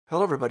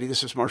Hello, everybody.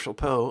 This is Marshall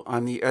Poe.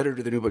 I'm the editor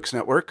of the New Books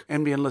Network.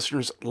 NBN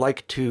listeners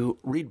like to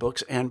read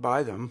books and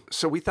buy them.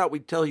 So we thought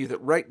we'd tell you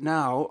that right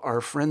now, our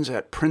friends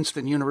at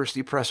Princeton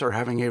University Press are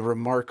having a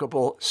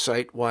remarkable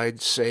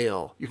site-wide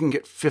sale. You can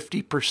get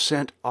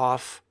 50%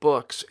 off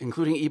books,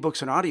 including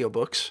ebooks and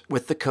audiobooks,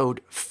 with the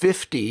code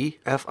 50,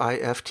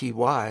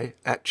 F-I-F-T-Y,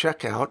 at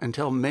checkout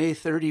until May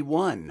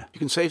 31. You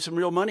can save some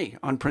real money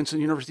on Princeton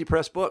University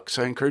Press books.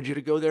 I encourage you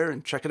to go there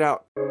and check it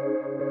out.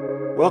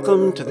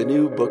 Welcome to the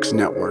New Books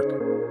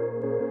Network.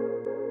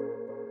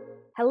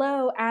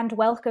 Hello and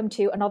welcome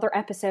to another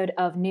episode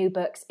of New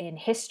Books in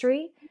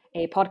History,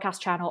 a podcast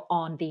channel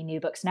on the New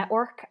Books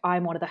Network.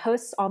 I'm one of the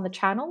hosts on the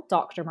channel,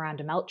 Dr.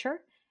 Miranda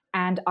Melcher,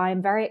 and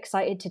I'm very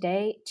excited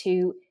today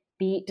to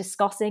be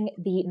discussing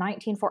the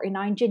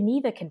 1949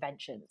 Geneva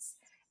Conventions,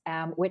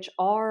 which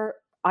are,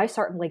 I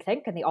certainly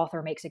think, and the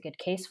author makes a good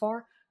case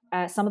for,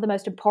 some of the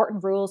most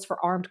important rules for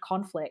armed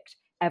conflict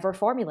ever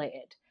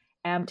formulated.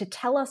 To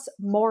tell us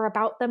more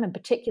about them and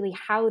particularly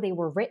how they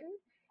were written,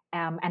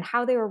 and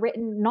how they were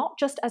written not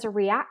just as a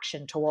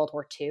reaction to World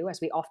War II,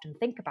 as we often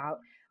think about,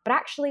 but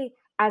actually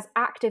as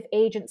active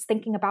agents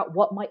thinking about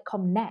what might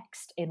come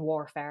next in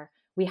warfare.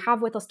 We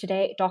have with us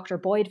today Dr.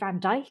 Boyd Van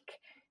Dyke,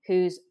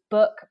 whose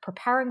book,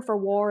 Preparing for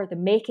War, The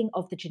Making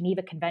of the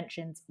Geneva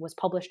Conventions, was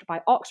published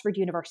by Oxford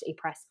University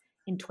Press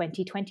in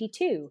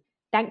 2022.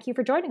 Thank you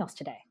for joining us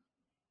today.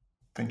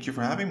 Thank you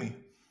for having me.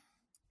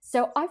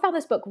 So I found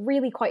this book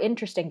really quite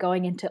interesting,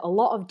 going into a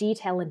lot of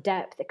detail and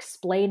depth,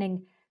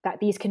 explaining that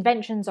these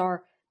conventions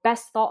are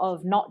best thought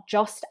of not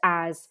just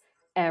as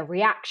a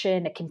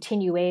reaction, a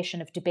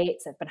continuation of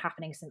debates that have been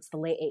happening since the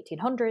late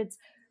 1800s,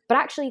 but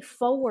actually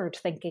forward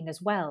thinking as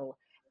well.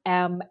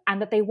 And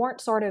that they weren't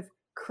sort of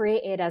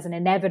created as an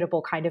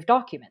inevitable kind of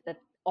document,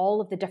 that all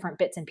of the different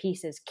bits and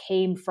pieces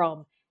came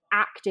from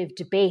active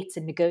debates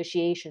and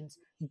negotiations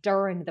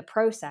during the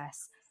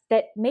process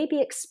that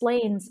maybe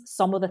explains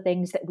some of the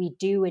things that we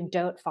do and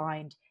don't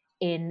find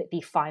in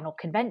the final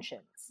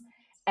conventions.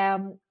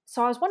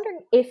 So I was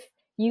wondering if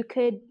you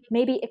could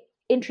maybe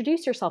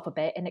introduce yourself a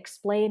bit and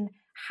explain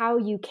how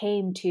you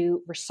came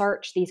to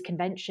research these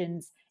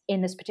conventions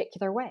in this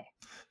particular way.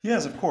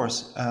 Yes, of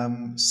course.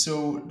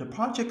 So the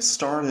project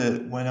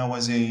started when I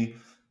was a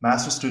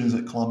master's student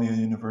at Columbia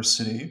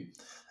University.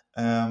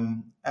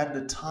 At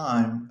the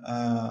time,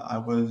 I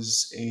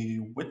was a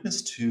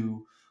witness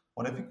to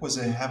what I think was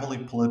a heavily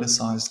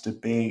politicized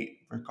debate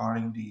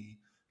regarding the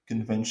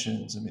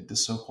conventions amid the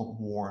so-called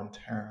war on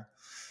terror.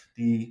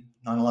 The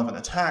 9/11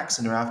 attacks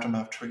and their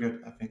aftermath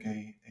triggered, I think,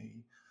 a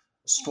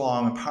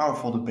strong and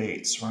powerful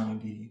debate surrounding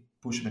the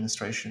Bush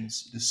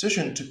administration's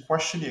decision to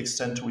question the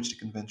extent to which the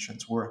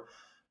conventions were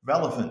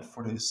relevant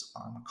for this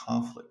armed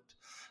conflict.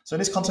 So in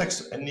this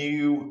context, a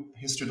new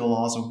history of the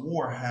laws of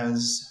war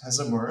has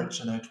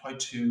emerged, and I try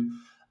to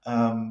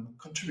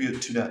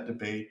contribute to that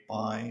debate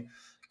by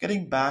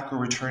getting back or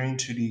returning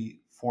to the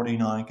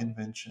 49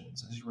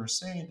 conventions. As you were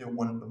saying, they're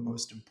one of the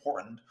most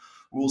important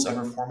rules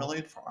ever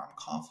formulated for armed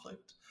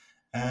conflict.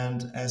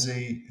 And as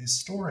a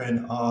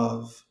historian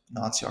of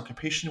Nazi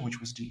occupation,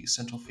 which was the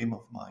central theme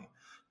of my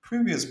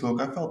previous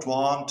book, I felt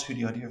drawn to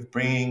the idea of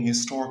bringing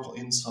historical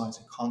insights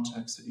and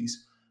context to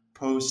these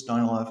post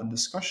 9/11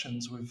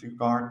 discussions with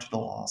regard to the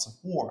laws of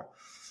war.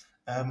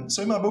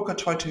 So in my book, I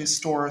tried to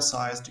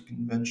historicize the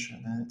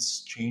convention and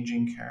its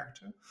changing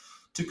character,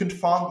 to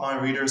confront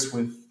my readers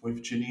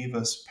with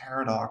Geneva's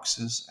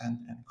paradoxes and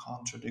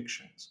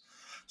contradictions.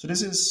 So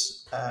this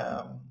is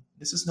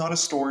not a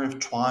story of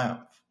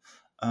triumph.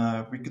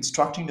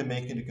 Reconstructing the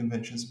making of the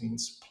conventions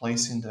means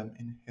placing them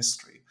in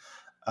history.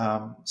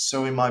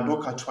 So in my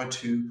book, I try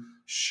to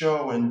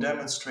show and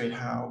demonstrate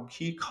how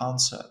key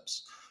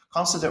concepts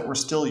that we're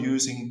still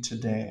using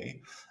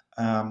today,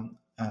 and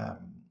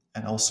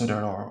also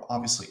that are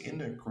obviously in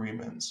the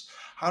agreements,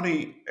 how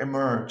they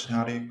emerge and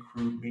how they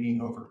accrue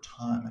meaning over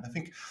time. And I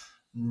think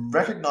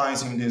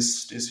recognizing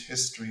this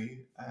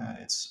history,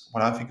 it's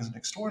what I think is an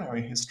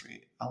extraordinary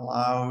history,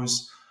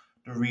 allows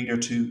the reader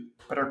to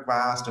better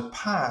grasp the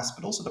past,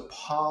 but also the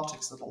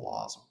politics of the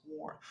laws of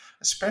war,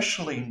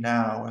 especially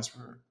now as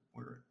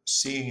we're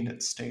seeing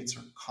that states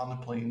are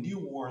contemplating new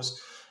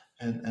wars,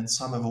 and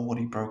some have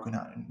already broken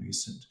out in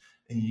recent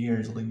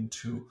years, leading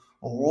to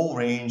a whole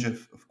range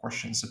of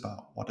questions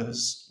about what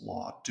does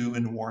law do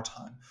in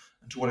wartime,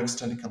 and to what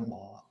extent can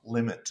law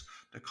limit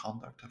the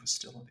conduct of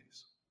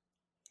hostilities.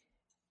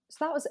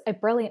 So that was a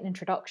brilliant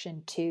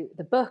introduction to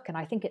the book, and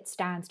I think it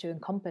stands to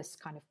encompass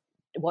kind of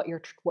what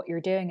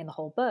you're doing in the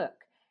whole book.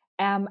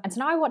 And so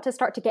now I want to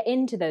start to get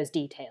into those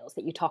details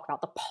that you talk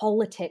about, the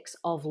politics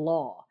of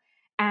law.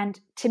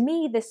 And to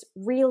me, this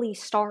really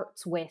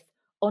starts with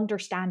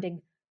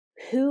understanding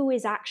who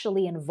is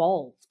actually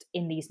involved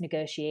in these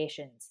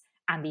negotiations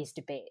and these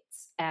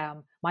debates.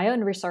 My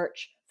own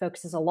research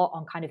focuses a lot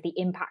on kind of the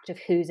impact of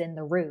who's in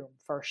the room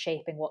for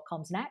shaping what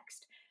comes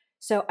next.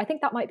 So I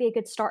think that might be a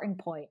good starting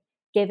point,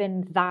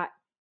 given that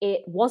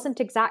it wasn't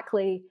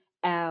exactly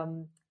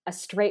a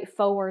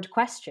straightforward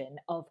question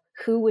of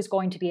who was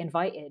going to be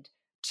invited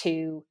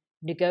to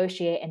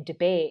negotiate and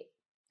debate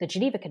the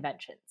Geneva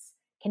Conventions.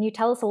 Can you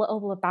tell us a little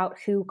bit about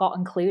who got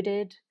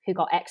included, who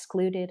got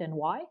excluded, and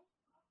why?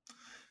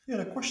 Yeah,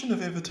 the question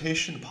of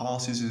invitation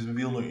policies is a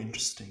really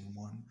interesting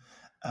one.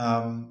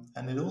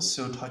 And it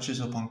also touches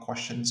upon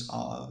questions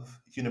of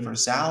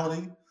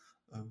universality,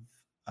 of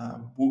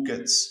who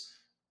gets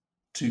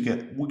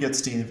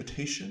the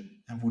invitation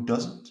and who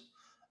doesn't,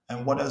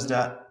 and what does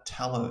that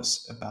tell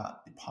us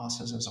about the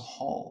process as a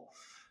whole.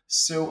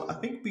 So I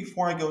think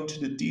before I go into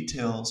the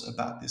details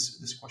about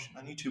this question,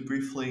 I need to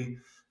briefly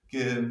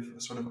give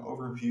a sort of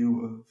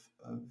overview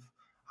of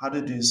how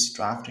did this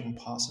drafting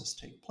process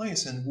take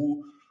place and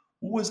who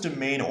was the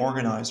main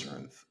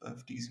organizer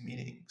of these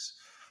meetings.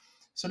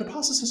 So the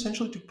process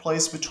essentially took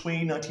place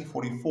between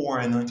 1944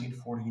 and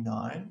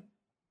 1949.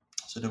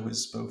 So there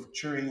was both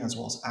during as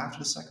well as after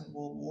the Second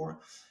World War,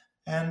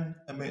 and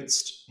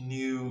amidst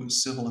new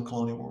civil and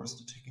colonial wars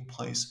that are taking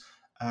place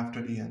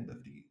after the end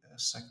of the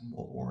Second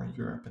World War in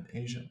Europe and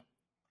Asia.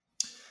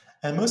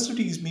 And most of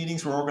these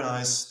meetings were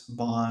organized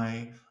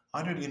by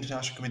either the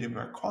International Committee of the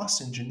Red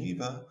Cross in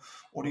Geneva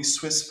or the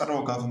Swiss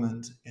federal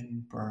government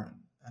in Bern.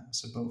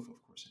 So both,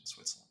 of course, in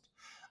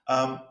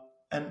Switzerland.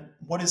 And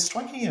what is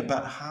striking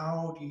about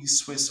how these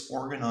Swiss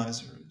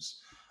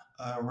organizers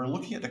were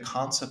looking at the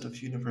concept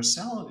of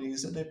universality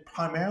is that they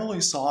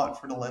primarily saw it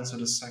through the lens of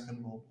the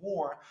Second World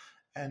War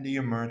and the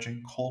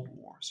emerging Cold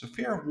War. So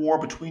fear of war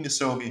between the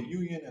Soviet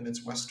Union and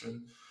its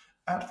Western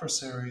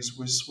adversaries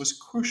was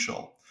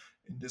crucial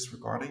in this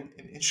regard,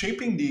 in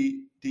shaping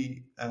the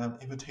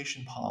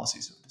invitation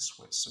policies of the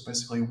Swiss. So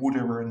basically, who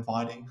they were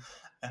inviting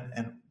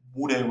and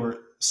who they were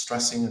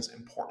stressing as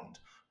important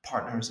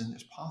partners in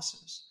this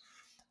process.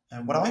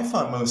 And what I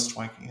find most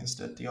striking is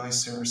that the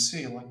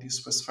ICRC, like the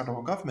Swiss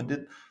federal government,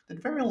 did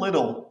very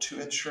little to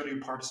ensure the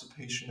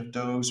participation of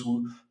those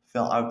who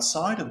fell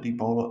outside of the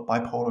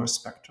bipolar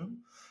spectrum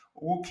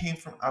or who came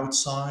from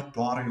outside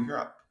broader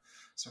Europe.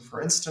 So,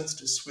 for instance,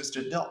 the Swiss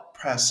did not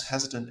press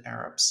hesitant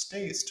Arab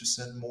states to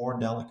send more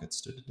delegates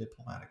to the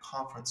diplomatic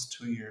conference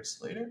 2 years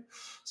later.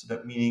 So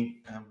that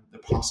meaning the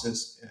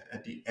process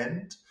at the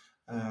end,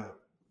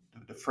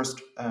 the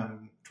first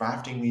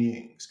drafting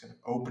meetings, kind of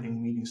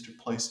opening meetings took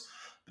place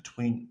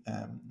between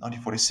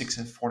 1946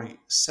 and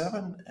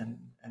 47, and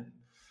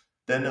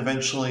then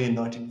eventually in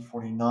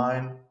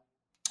 1949,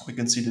 we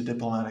can see the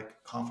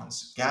diplomatic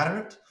conference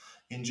gathered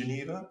in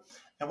Geneva.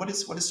 And what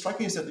is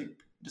striking is that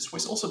the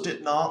Swiss also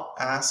did not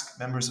ask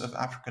members of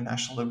African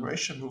national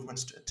liberation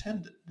movements to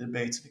attend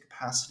debates in the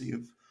capacity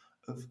of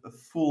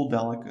full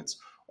delegates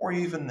or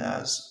even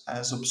as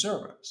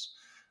observers.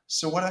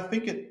 So what I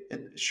think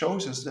it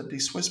shows is that the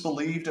Swiss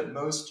believed that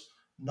most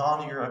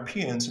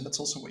non-Europeans, and that's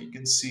also what you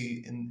can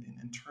see in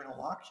internal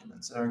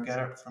documents that are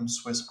gathered from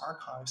Swiss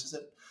archives, is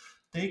that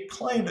they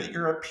claim that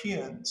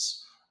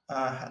Europeans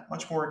had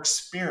much more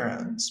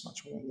experience,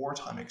 much more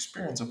wartime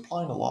experience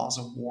applying the laws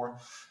of war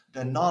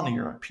than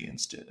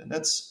non-Europeans did, and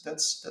that's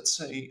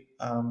a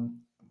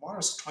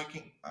rather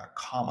striking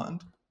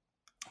comment,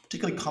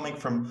 particularly coming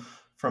from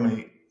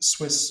a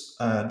Swiss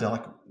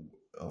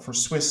for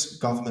Swiss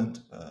government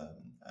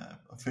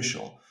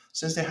official,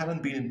 since they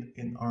hadn't been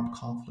in armed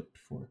conflict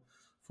for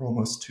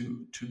almost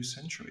two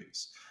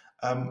centuries.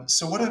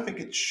 So what I think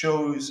it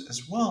shows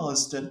as well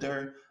is that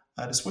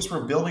the Swiss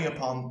were building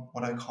upon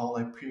what I call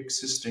a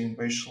pre-existing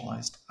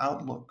racialized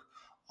outlook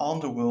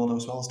on the world,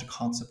 as well as the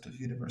concept of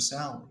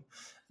universality.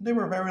 And they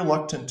were very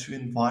reluctant to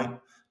invite,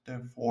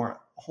 therefore,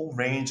 a whole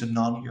range of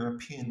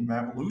non-European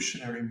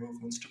revolutionary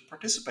movements to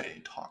participate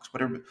in talks,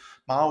 whether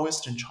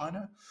Maoist in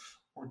China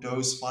or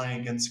those fighting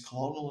against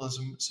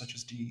colonialism, such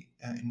as the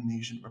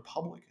Indonesian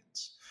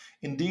Republicans.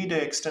 Indeed,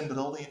 they extended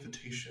all the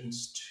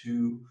invitations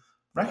to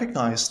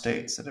recognize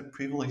states that had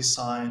previously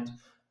signed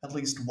at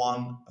least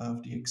one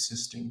of the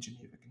existing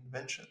Geneva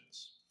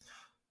Conventions.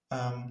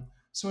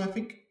 So I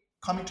think,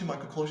 coming to my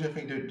conclusion, I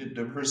think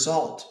the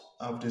result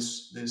of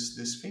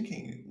this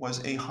thinking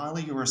was a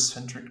highly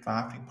Eurocentric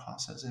drafting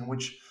process in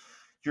which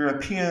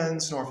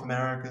Europeans, North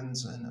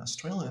Americans, and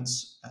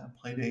Australians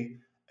played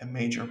a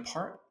major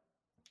part,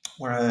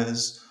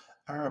 whereas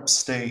Arab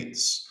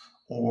states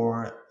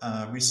or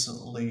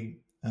recently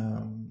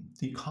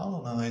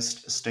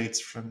decolonized states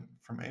from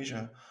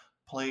Asia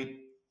played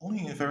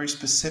only in very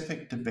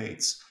specific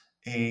debates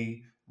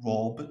a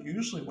role, but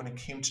usually when it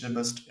came to the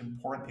most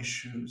important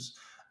issues,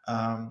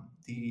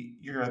 the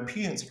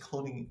Europeans,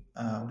 including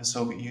the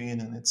Soviet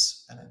Union and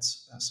its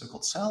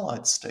so-called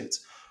satellite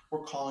states,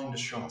 were calling the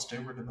shots. They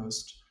were the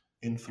most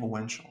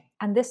influential.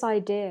 And this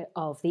idea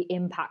of the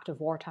impact of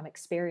wartime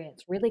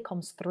experience really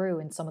comes through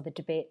in some of the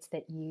debates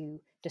that you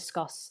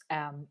discuss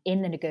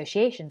in the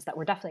negotiations that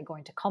we're definitely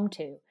going to come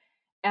to.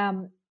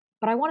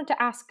 But I wanted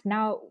to ask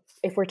now,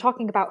 if we're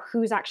talking about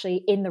who's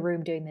actually in the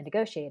room doing the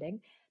negotiating,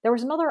 there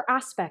was another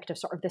aspect of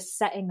sort of the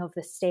setting of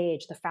the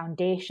stage, the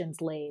foundations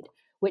laid,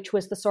 which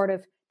was the sort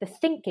of the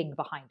thinking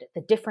behind it,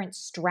 the different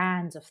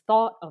strands of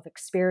thought, of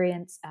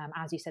experience,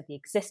 as you said, the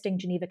existing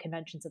Geneva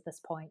Conventions at this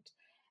point,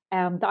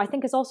 that I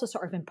think is also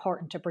sort of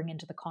important to bring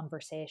into the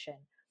conversation.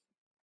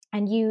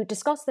 And you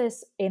discuss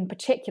this in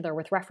particular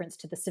with reference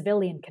to the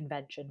Civilian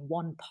Convention,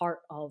 one part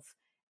of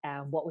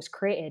what was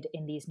created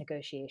in these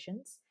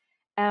negotiations.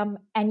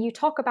 And you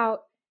talk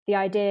about the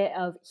idea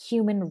of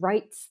human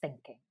rights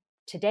thinking.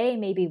 Today,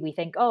 maybe we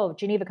think, oh,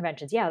 Geneva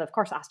Conventions, yeah, of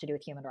course it has to do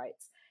with human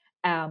rights.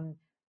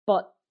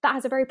 But that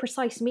has a very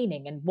precise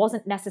meaning and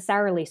wasn't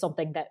necessarily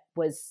something that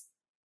was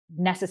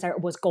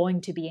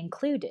going to be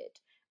included,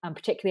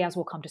 particularly as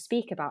we'll come to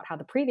speak about how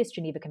the previous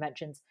Geneva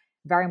Conventions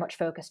very much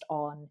focused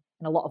on,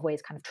 in a lot of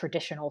ways, kind of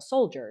traditional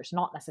soldiers,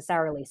 not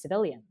necessarily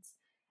civilians.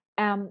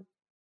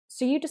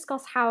 So you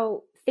discuss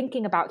how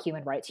thinking about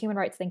human rights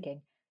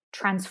thinking,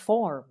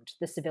 transformed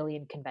the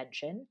civilian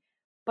convention,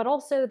 but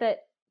also that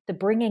the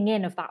bringing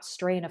in of that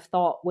strain of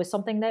thought was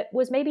something that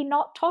was maybe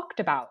not talked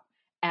about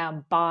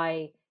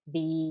by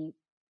the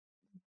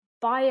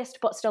biased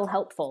but still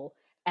helpful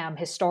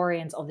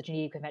historians of the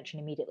Geneva Convention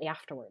immediately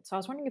afterwards. So I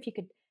was wondering if you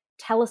could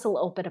tell us a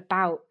little bit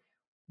about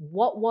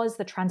what was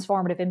the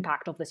transformative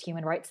impact of this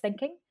human rights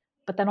thinking,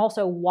 but then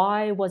also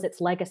why was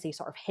its legacy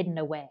sort of hidden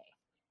away?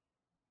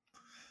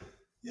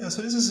 Yeah,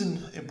 so this is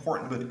an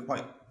important but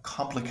quite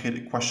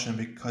complicated question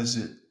because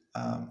it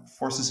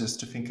forces us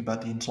to think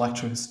about the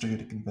intellectual history of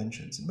the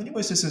conventions. In many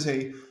ways, this is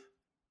a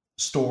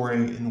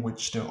story in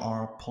which there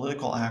are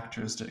political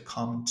actors that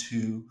come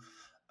to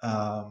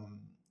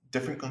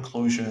different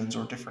conclusions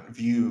or different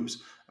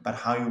views about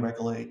how you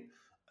regulate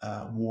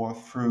war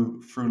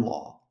through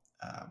law.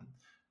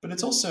 But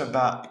it's also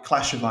about a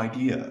clash of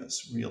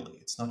ideas, really.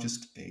 It's not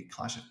just a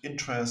clash of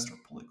interest or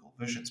political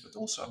visions, but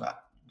also about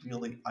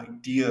really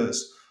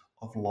ideas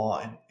of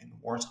law in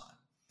wartime.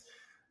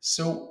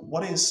 So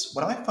what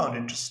I found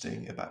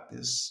interesting about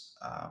this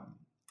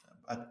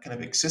kind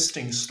of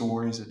existing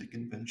stories at the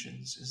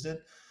conventions is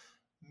that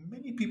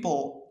many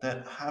people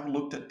that have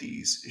looked at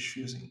these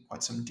issues in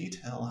quite some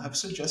detail have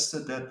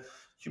suggested that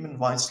human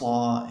rights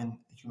law and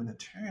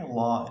humanitarian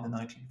law in the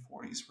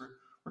 1940s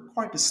were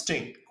quite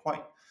distinct,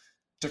 quite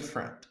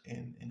different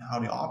in how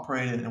they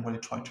operated and what they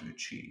tried to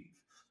achieve.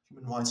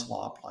 Human rights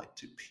law applied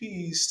to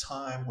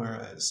peacetime,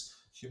 whereas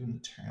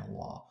humanitarian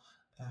law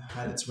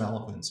had its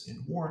relevance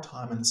in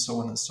wartime, and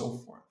so on and so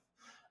forth.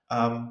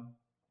 Um,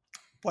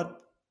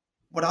 what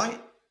what I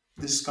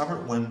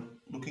discovered when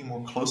looking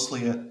more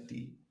closely at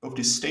both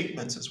these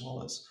statements as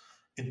well as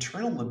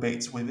internal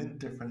debates within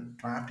different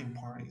drafting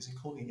parties,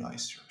 including the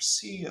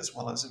ICRC as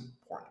well as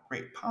important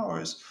great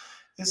powers,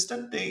 is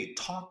that they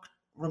talk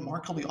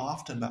remarkably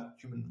often about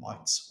human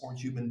rights or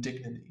human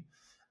dignity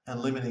and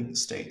limiting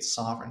state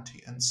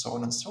sovereignty and so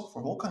on and so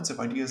forth. All kinds of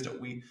ideas that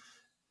we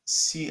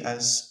see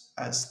as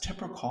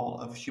typical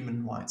of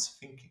human rights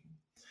thinking.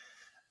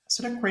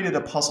 So that created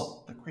a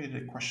puzzle, that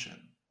created a question.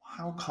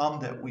 How come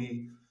that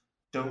we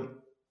don't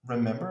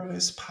remember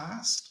this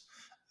past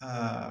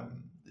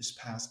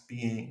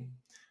being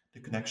the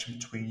connection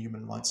between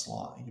human rights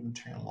law and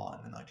humanitarian law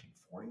in the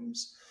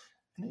 1940s?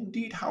 And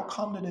indeed, how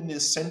come that in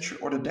this century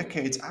or the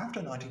decades after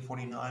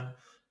 1949,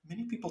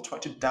 many people try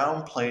to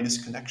downplay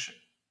this connection?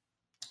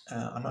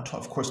 I'm not,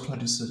 of course, trying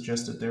to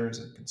suggest that there is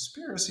a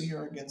conspiracy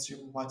here against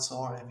human rights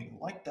law or anything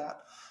like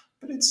that,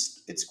 but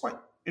it's quite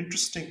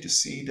interesting to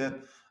see that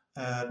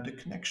the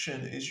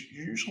connection is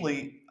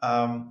usually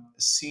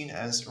seen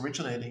as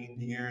originating in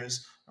the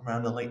years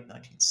around the late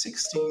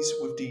 1960s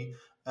with the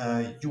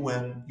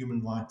UN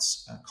Human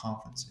Rights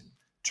Conference in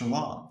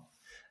Tehran,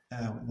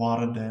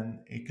 rather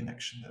than a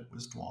connection that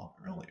was drawn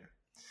earlier.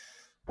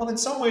 Well, in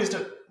some ways,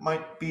 that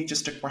might be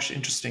just a question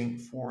interesting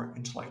for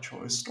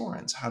intellectual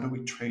historians. How do we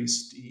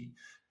trace the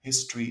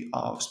history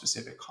of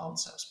specific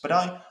concepts? But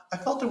I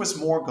felt there was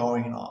more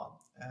going on.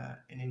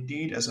 And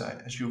indeed,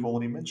 as you've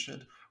already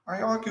mentioned,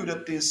 I argue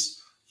that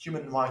this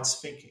human rights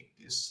thinking,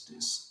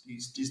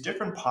 these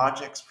different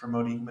projects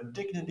promoting human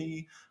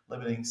dignity,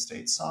 limiting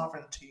state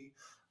sovereignty,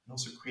 and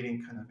also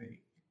creating kind of a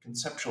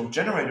conceptual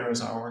generator,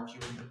 as I argue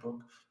in the book,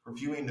 for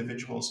viewing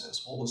individuals as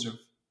holders of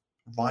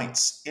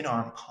rights in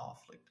armed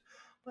conflict,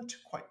 led to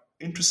quite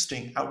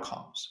interesting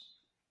outcomes.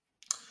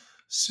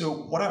 So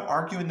what I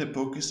argue in the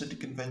book is that the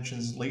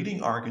convention's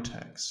leading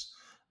architects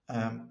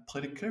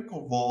played a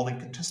critical role in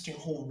contesting a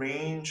whole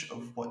range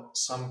of what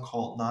some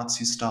call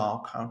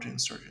Nazi-style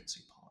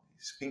counterinsurgency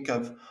policies. Think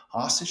of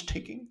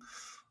hostage-taking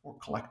or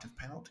collective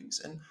penalties.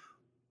 And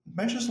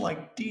measures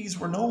like these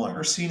were no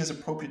longer seen as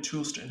appropriate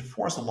tools to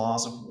enforce the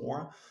laws of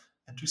war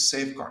and to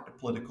safeguard the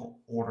political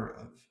order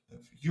of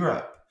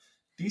Europe.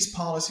 These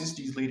policies,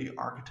 these leading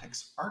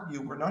architects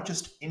argue, were not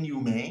just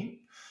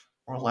inhumane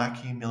or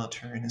lacking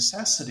military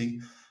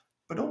necessity,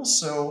 but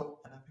also,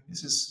 and I think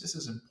this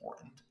is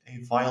important,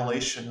 a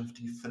violation of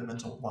the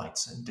fundamental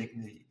rights and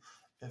dignity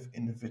of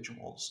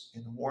individuals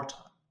in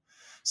wartime.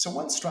 So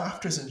once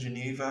drafters in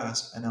Geneva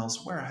and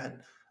elsewhere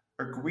had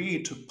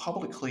agreed to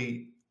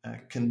publicly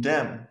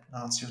condemn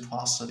Nazi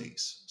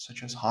atrocities,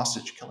 such as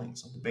hostage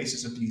killings, on the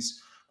basis of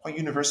these quite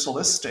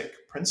universalistic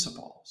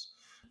principles,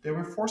 they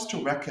were forced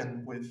to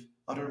reckon with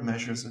other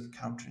measures of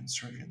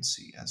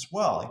counterinsurgency as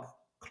well,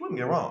 including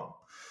their own,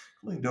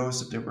 including those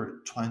that they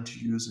were trying to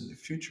use in the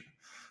future.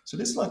 So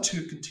this led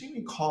to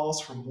continuing calls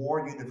for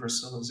more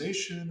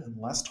universalization and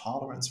less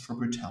tolerance for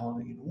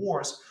brutality in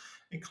wars,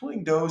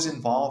 including those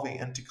involving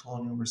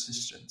anti-colonial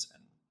resistance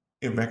and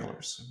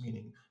irregulars,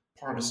 meaning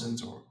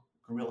partisans or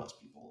guerrillas,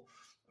 people,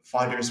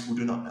 fighters who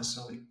do not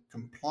necessarily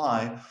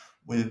comply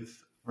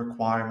with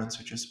requirements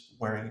such as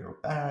wearing your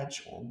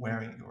badge or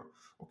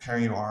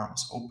carrying your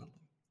arms openly.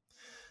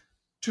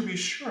 To be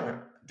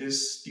sure,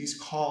 these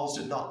calls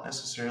did not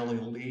necessarily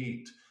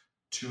lead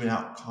to an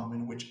outcome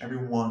in which every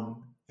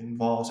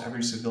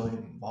civilian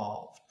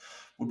involved,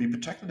 would be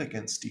protected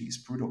against these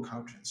brutal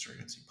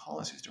counterinsurgency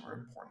policies. There were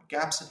important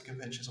gaps in the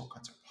conventions, all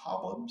kinds of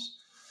problems.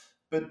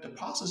 But the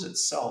process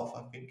itself,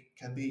 I think,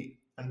 can be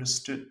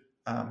understood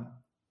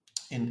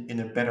in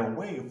a better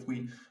way if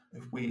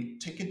we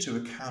take into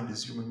account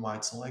this human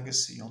rights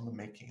legacy on the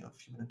making of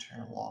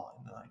humanitarian law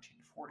in the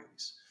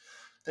 1940s.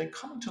 Then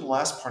coming to the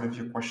last part of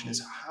your question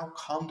is how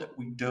come that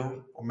we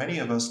don't, or many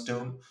of us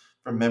don't,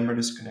 remember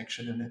this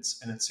connection and its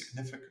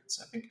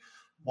significance. I think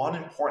one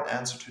important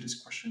answer to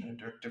this question, and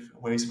there are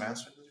different ways of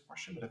answering this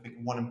question, but I think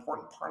one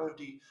important part of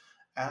the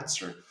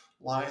answer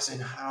lies in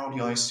how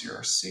the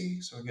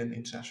ICRC, so again, the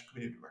International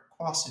Committee of the Red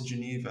Cross in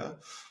Geneva,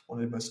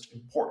 one of the most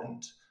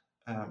important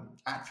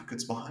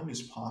advocates behind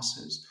this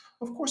process,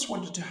 of course,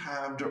 wanted to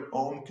have their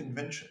own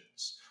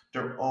conventions,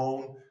 their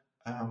own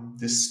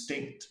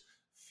distinct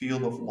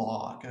field of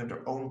law, kind of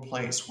their own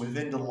place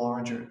within the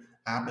larger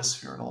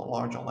atmosphere, the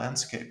larger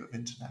landscape of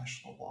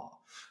international law.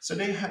 So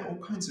they had all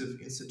kinds of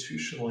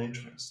institutional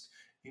interest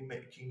in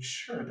making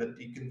sure that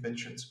the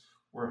conventions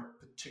were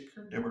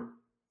particular, they were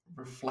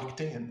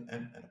reflecting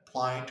and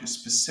applying to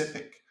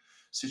specific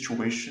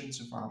situations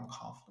of armed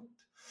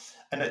conflict,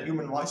 and that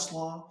human rights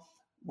law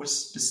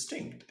was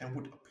distinct and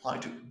would apply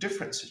to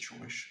different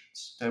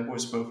situations. That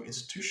was both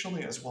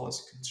institutionally as well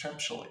as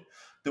conceptually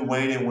the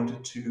way they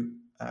wanted to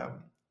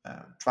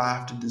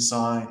draft and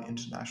design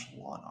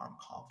international law and armed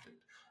conflict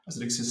as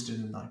it existed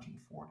in the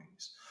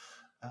 1940s.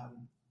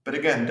 But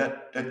again,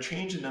 that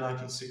changed in the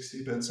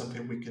 1960s, but it's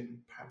something we can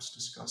perhaps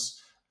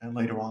discuss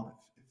later on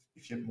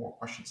if you have more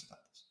questions about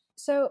this.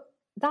 So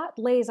that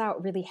lays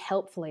out really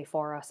helpfully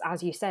for us,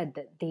 as you said,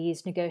 that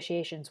these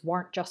negotiations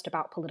weren't just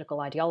about political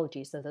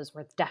ideologies, though those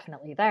were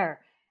definitely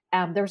there.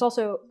 There was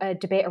also a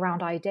debate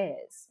around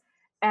ideas.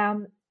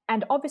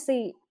 And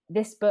obviously,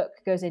 this book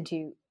goes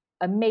into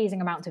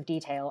amazing amounts of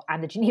detail,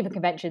 and the Geneva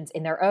Conventions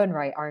in their own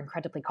right are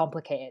incredibly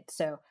complicated.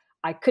 So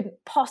I couldn't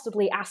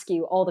possibly ask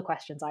you all the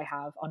questions I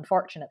have,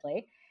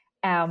 unfortunately,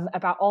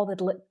 about all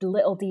the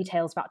little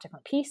details about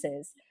different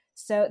pieces.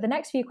 So the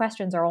next few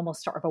questions are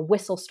almost sort of a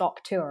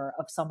whistle-stop tour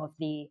of some of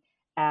the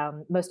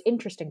most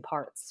interesting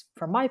parts,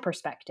 from my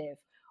perspective,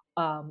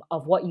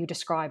 of what you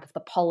describe of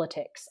the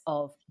politics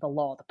of the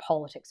law, the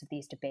politics of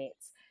these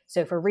debates.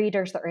 So for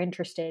readers that are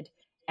interested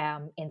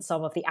in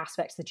some of the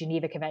aspects of the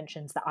Geneva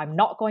Conventions that I'm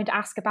not going to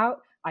ask about,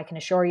 I can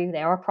assure you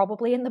they are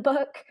probably in the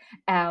book.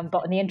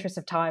 But in the interest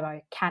of time,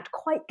 I can't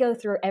quite go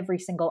through every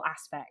single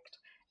aspect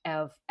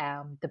of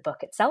the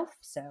book itself.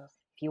 So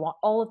if you want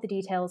all of the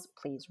details,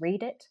 please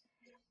read it.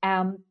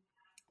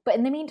 But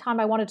in the meantime,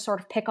 I wanted to sort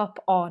of pick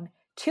up on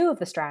two of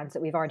the strands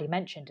that we've already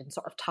mentioned and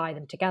sort of tie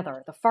them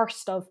together. The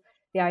first of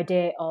the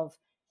idea of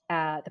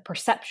the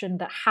perception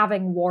that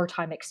having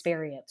wartime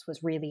experience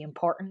was really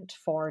important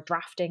for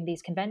drafting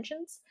these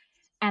conventions.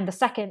 And the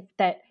second,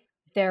 that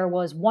there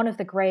was one of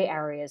the gray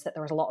areas that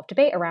there was a lot of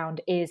debate around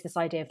is this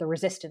idea of the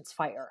resistance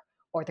fighter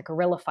or the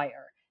guerrilla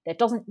fighter that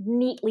doesn't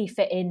neatly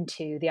fit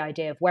into the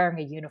idea of wearing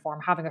a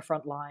uniform, having a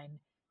front line,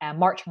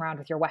 marching around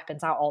with your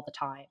weapons out all the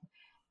time.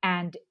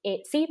 And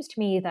it seems to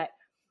me that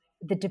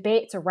the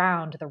debates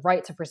around the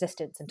rights of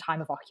resistance in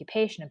time of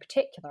occupation in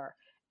particular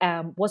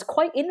was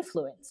quite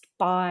influenced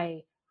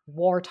by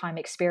wartime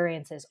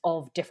experiences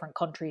of different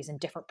countries and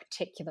different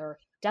particular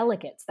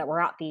delegates that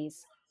were at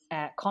these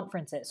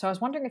conferences. So I was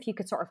wondering if you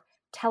could sort of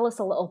tell us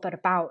a little bit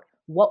about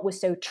what was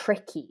so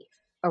tricky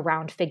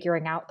around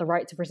figuring out the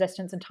rights of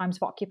resistance in times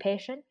of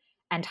occupation,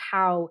 and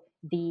how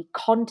the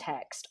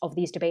context of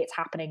these debates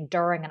happening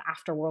during and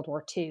after World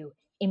War II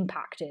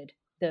impacted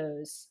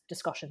those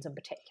discussions in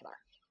particular.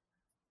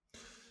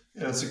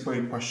 Yeah, that's a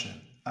great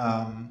question.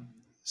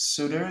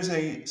 So there is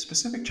a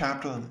specific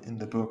chapter in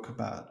the book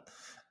about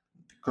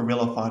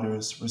guerrilla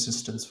fighters,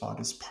 resistance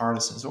fighters,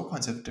 partisans, all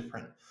kinds of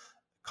different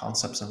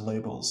concepts and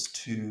labels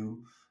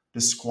to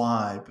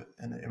describe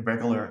an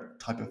irregular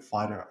type of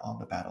fighter on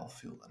the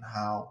battlefield and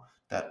how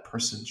that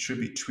person should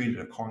be treated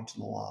according to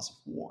the laws of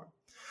war.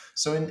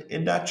 So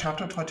in that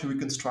chapter, I try to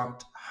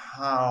reconstruct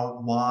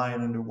how, why,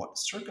 and under what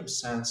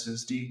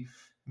circumstances the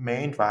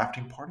main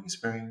drafting parties,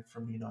 varying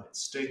from the United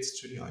States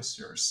to the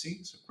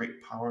ICRC, so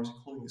great powers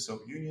including the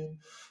Soviet Union,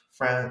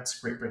 France,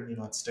 Great Britain, the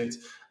United States,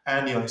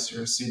 and the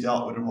ICRC,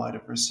 dealt with the right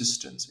of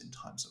resistance in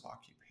times of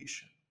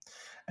occupation,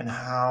 and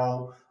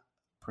how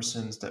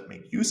persons that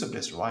make use of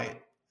this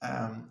right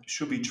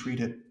should be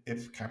treated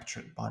if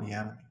captured by the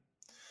enemy.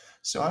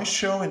 So I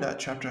show in that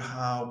chapter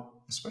how,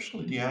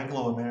 especially the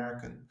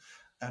Anglo-American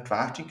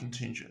drafting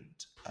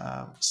contingent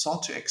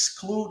sought to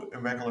exclude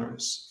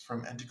irregulars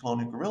from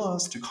anti-colonial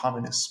guerrillas to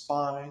communist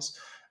spies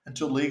and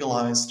to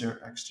legalize their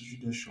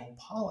extrajudicial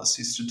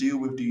policies to deal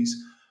with these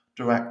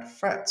direct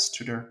threats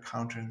to their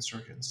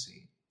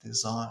counterinsurgency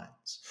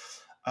designs.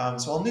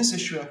 So on this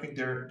issue, I think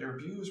their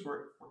views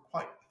were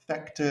quite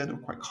affected or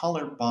quite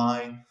colored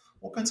by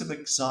all kinds of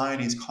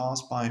anxieties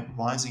caused by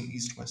rising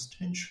East-West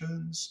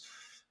tensions,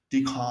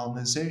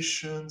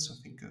 decolonizations. I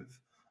think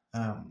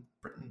of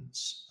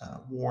Britain's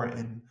war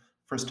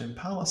first in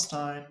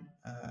Palestine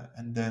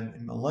and then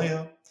in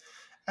Malaya,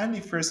 and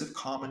the fears of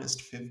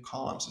communist fifth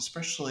columns,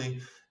 especially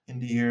in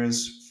the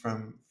years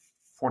from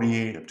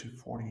 48 up to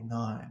 49,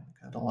 kind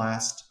of the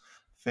last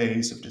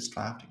phase of this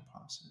drafting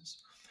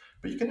process.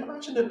 But you can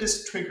imagine that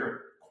this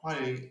triggered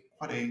quite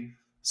a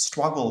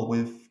struggle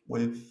with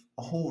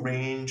a whole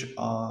range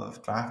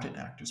of drafting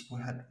actors who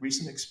had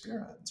recent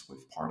experience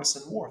with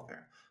partisan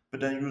warfare, but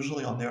then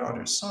usually on their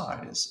other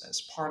side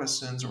as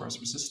partisans or as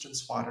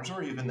resistance fighters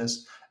or even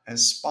as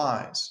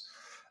spies.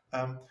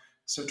 Um,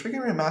 so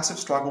triggering a massive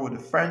struggle with the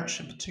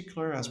French in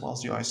particular, as well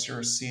as the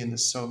ICRC and the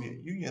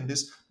Soviet Union,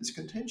 this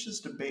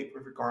contentious debate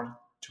with regard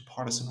to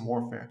partisan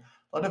warfare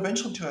led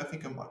eventually to, I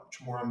think, a much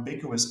more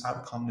ambiguous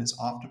outcome than is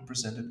often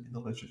presented in the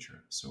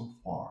literature so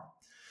far.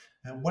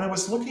 And when I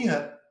was looking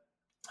at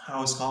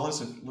how scholars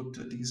have looked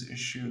at these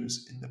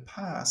issues in the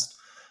past,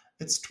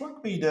 it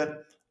struck me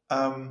that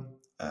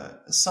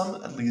some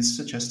at least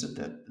suggested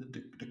that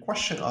the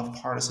question of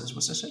partisans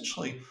was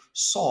essentially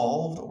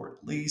solved, or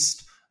at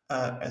least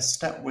a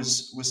step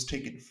was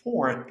taken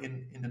forward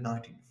in the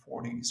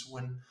 1940s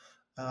when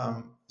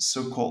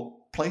so-called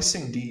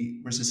placing the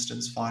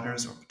resistance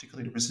fighters, or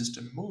particularly the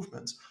resistant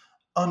movements,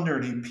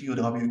 under the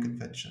POW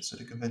Convention, so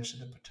the convention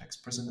that protects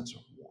prisoners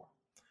of war.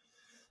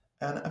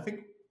 And I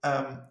think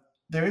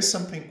there is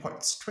something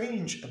quite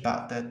strange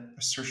about that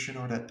assertion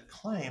or that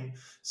claim,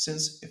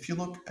 since if you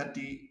look at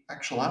the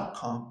actual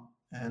outcome,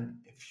 and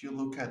if you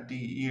look at the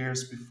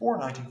years before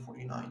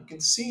 1949, you can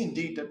see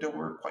indeed that there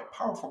were quite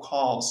powerful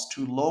calls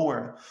to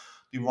lower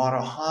the rather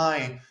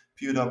high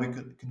POW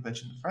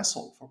convention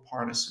threshold for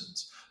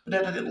partisans, but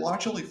that it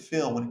largely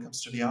failed when it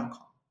comes to the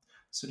outcome.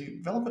 So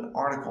the relevant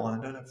article, and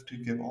I don't have to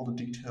give all the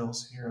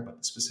details here about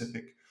the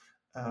specific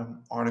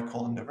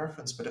article and the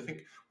reference, but I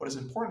think what is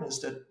important is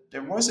that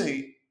there was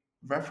a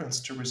reference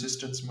to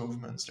resistance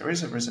movements. There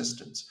is a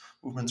resistance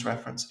movements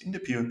reference in the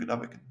POW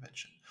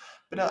Convention.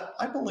 But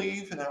I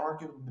believe, and I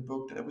argue in the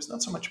book, that it was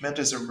not so much meant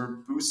as a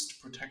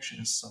robust protection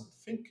as some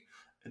think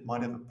it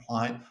might have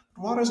implied,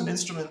 but rather as an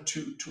instrument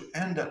to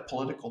end that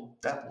political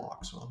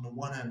deadlock. So on the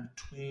one hand,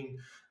 between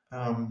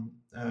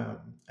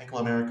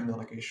Anglo-American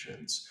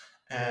delegations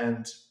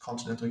and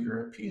continental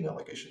European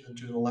delegations, and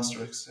to a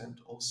lesser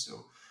extent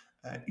also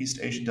East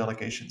Asian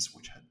delegations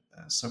which had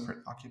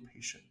suffered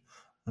occupation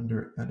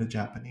under the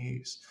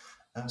Japanese.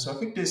 So I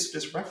think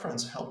this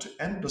reference helped to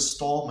end the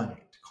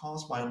stalemate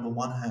caused by, on the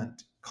one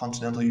hand,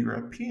 continental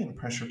European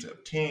pressure to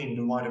obtain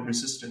the right of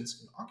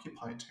resistance in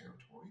occupied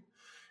territory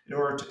in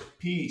order to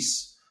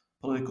appease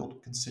political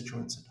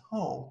constituents at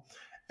home,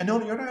 and on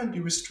the other hand, the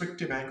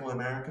restrictive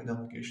Anglo-American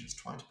delegations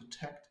trying to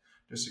protect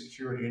their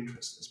security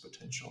interests as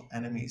potential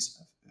enemies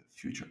of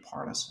future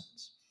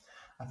partisans.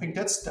 I think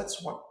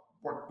that's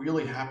what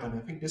really happened.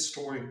 I think this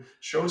story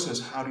shows us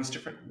how these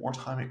different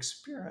wartime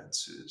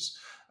experiences,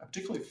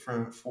 particularly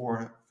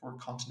for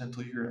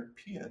continental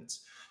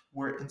Europeans,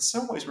 were in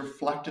some ways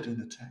reflected in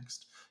the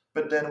text.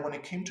 But then when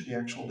it came to the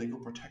actual legal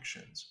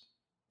protections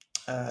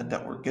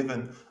that were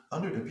given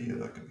under the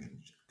POW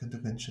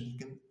Convention,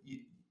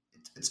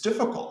 it's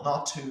difficult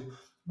not to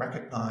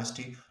recognize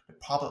the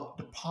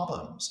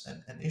problems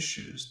and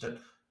issues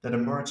that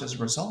emerge as a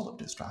result of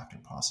this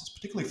drafting process,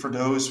 particularly for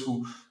those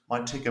who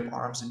might take up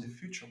arms in the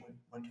future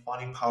when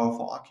finding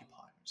powerful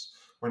occupiers,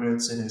 whether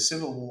it's in a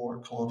civil war,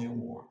 colonial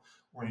war,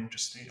 or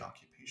interstate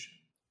occupation.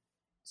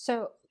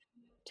 So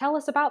tell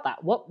us about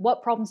that.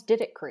 What problems did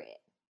it create?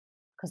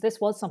 Because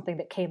this was something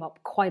that came up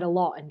quite a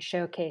lot and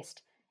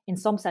showcased, in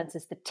some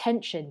senses, the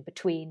tension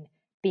between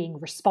being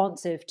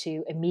responsive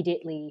to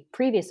immediately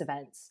previous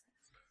events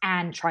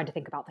and trying to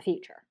think about the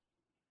future.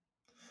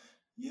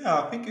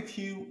 Yeah, I think if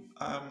you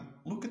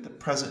look at the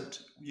present,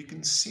 you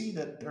can see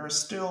that there are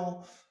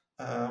still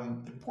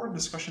important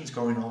discussions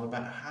going on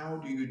about how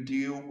do you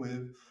deal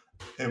with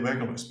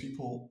irregulars,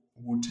 people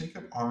who take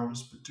up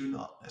arms but do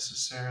not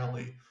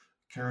necessarily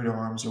carry their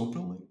arms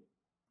openly,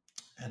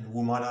 and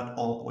who might not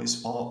always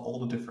follow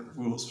all the different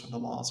rules from the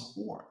laws of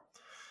war.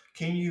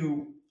 Can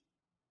you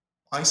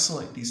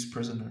isolate these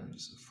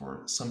prisoners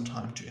for some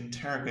time to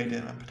interrogate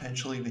them and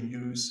potentially even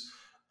use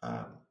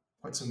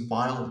quite some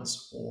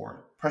violence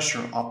or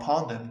pressure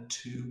upon them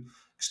to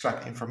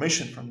extract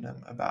information from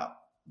them about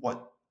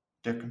what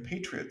their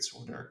compatriots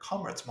or their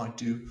comrades might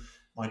do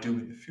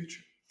in the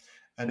future?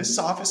 And this is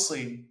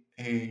obviously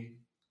a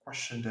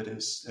question that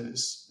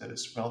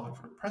is relevant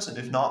for the present,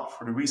 if not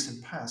for the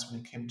recent past, when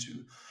it came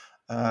to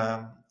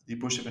the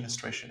Bush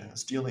administration and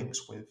its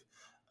dealings with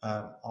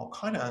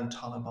Al-Qaeda and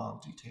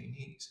Taliban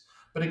detainees.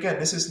 But again,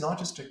 this is not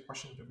just a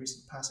question of the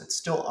recent past; it's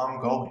still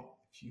ongoing.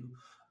 If you,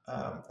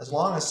 as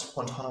long as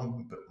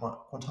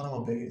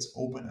Guantanamo Bay is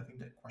open, I think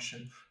that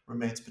question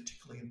remains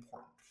particularly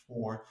important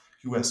for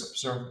U.S.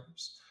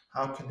 observers.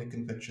 How can the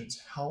conventions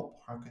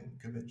help? How can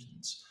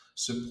conventions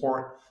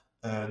support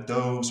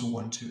those who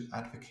want to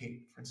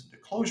advocate, for instance, the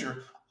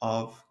closure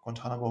of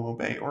Guantanamo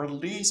Bay, or at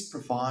least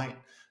provide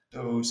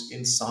those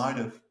inside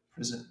of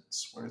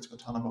prisons, whether it's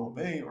Guantanamo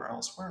Bay or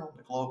elsewhere on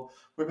the globe,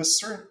 with a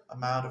certain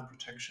amount of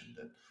protection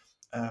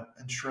that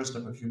ensures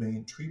them of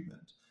humane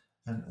treatment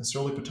and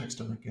certainly protects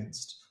them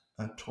against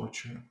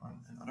torture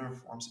and other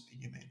forms of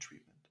inhumane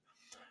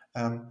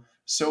treatment.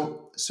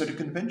 So the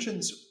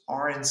conventions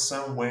are in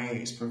some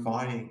ways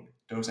providing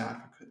those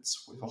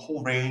advocates with a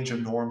whole range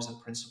of norms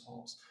and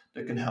principles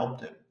that can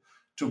help them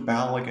to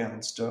battle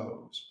against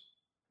those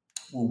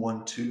who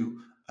want to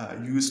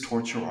use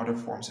torture or other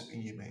forms of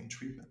inhumane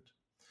treatment.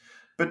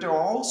 But there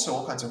are also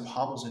all kinds of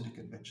problems in the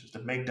conventions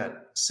that make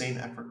that same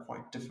effort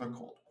quite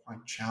difficult,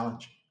 quite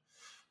challenging.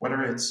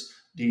 Whether it's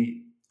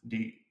the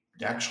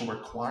actual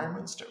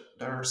requirements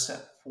that are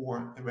set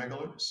for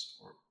irregulars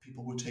or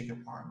people who take up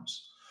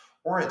arms,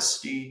 or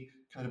it's the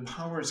kind of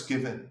powers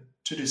given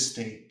to the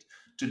state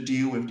to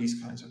deal with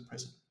these kinds of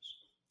prisoners.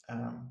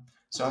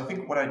 So I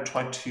think what I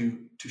try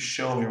to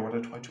show here, what I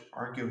try to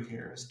argue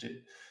here, is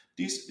that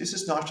this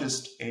is not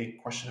just a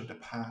question of the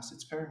past,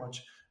 it's very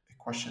much a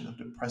question of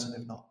the present,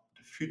 if not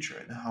the future,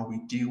 and how we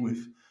deal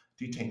with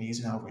detainees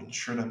and how we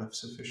ensure them of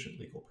sufficient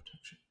legal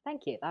protection.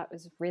 Thank you. That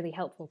was really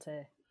helpful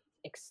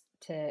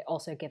to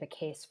also give a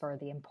case for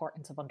the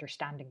importance of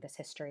understanding this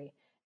history,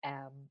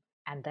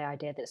 and the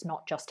idea that it's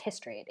not just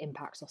history, it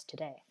impacts us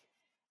today.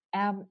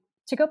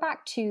 To go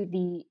back to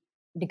the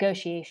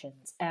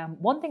negotiations,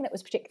 one thing that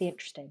was particularly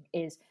interesting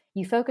is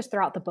you focus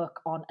throughout the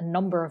book on a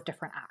number of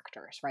different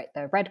actors, right?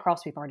 The Red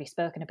Cross, we've already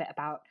spoken a bit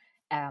about.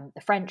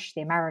 The French,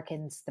 the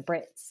Americans, the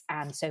Brits,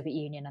 and Soviet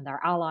Union and their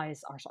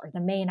allies are sort of the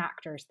main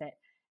actors that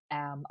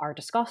are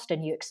discussed.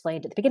 And you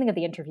explained at the beginning of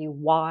the interview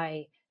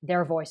why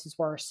their voices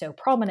were so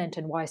prominent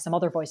and why some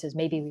other voices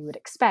maybe we would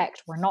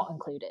expect were not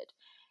included.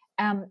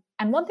 And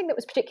one thing that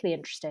was particularly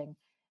interesting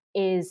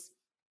is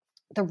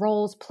the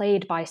roles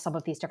played by some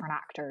of these different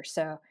actors.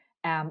 So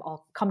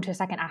I'll come to a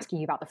second asking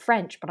you about the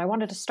French, but I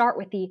wanted to start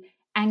with the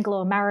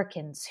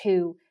Anglo-Americans,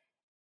 who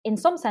in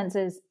some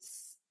senses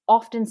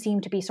often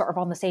seem to be sort of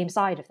on the same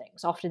side of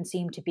things, often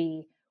seem to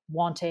be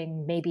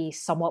wanting maybe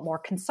somewhat more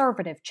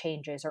conservative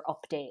changes or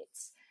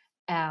updates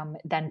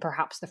than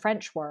perhaps the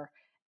French were.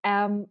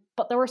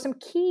 But there were some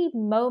key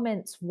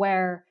moments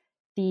where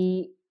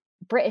the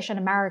British and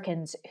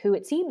Americans, who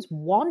it seems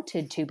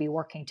wanted to be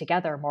working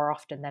together more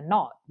often than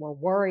not, were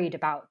worried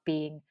about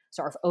being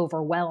sort of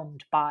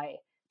overwhelmed by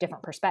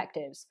different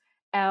perspectives,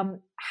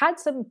 had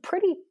some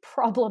pretty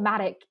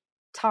problematic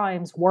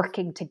times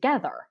working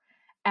together.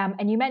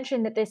 And you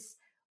mentioned that this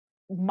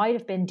might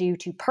have been due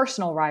to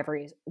personal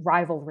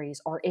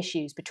rivalries or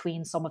issues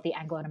between some of the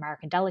Anglo and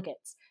American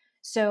delegates.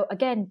 So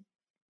again,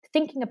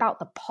 thinking about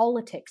the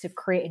politics of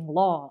creating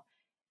law,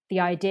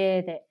 the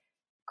idea that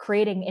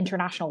creating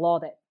international law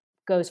that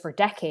goes for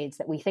decades,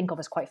 that we think of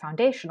as quite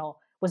foundational,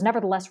 was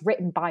nevertheless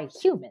written by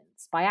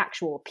humans, by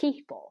actual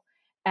people,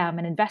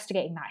 and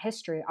investigating that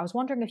history. I was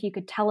wondering if you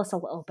could tell us a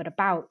little bit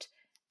about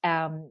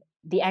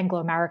the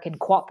Anglo-American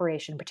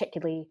cooperation,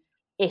 particularly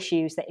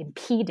issues that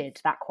impeded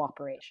that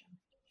cooperation.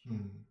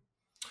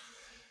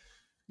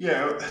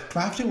 Yeah,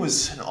 drafting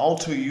was an all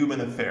too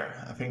human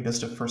affair. I think that's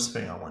the first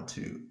thing I want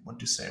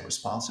to say in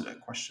response to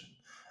that question.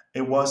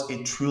 It was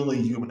a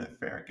truly human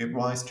affair. It gave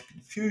rise to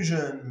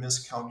confusion,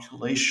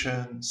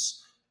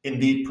 miscalculations,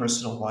 indeed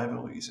personal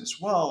rivalries as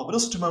well, but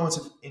also to moments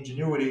of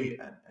ingenuity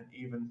and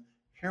even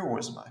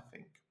heroism, I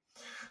think.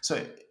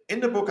 So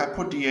in the book, I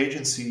put the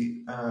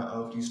agency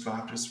of these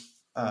drafters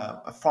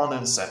front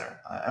and center,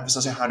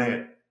 emphasizing how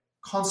they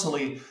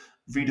constantly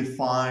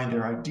redefine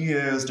their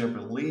ideas, their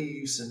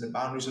beliefs, and the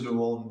boundaries of the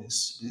world in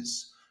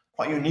this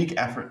quite unique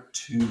effort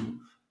to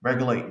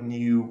regulate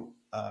new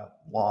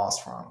laws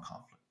for armed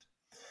conflict.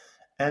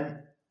 And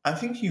I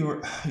think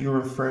you're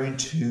referring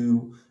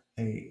to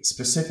a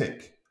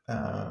specific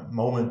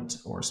moment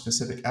or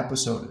specific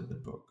episode in the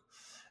book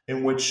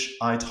in which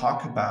I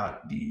talk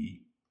about the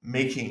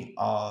making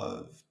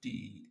of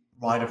the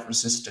right of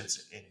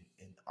resistance in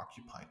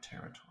occupied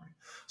territory.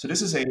 So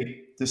this is a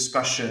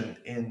discussion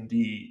in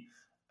the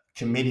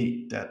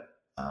committee that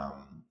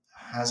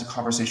has a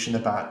conversation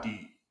about the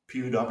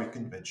POW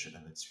Convention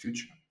and its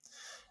future.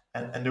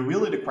 And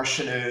really the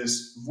question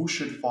is, who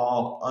should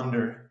fall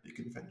under the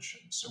convention?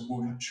 So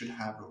who should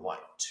have the right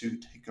to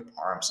take up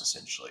arms,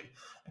 essentially,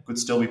 and could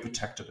still be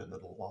protected under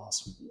the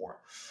laws of war?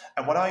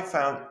 And what I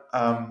found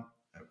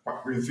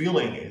quite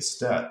revealing is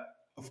that,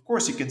 of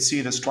course, you can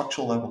see at a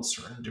structural level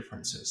certain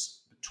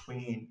differences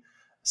between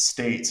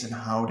states and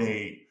how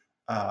they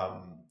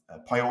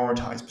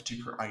prioritize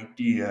particular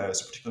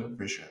ideas or particular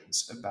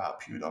visions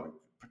about POW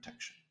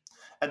protection.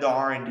 And there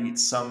are indeed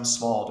some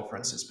small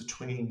differences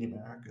between the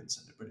Americans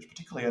and the British,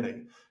 particularly at a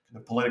kind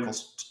of political,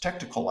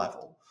 tactical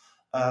level.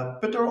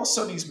 But there are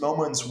also these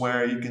moments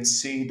where you can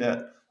see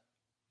that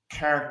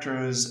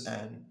characters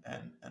and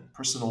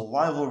personal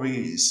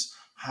rivalries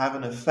have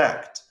an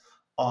effect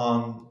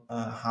on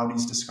how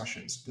these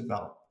discussions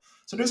develop.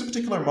 So there's a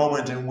particular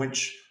moment in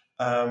which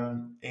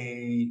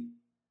a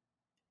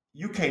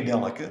UK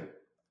delegate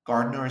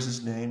Gardner is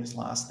his name, his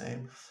last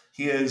name.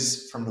 He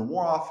is from the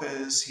War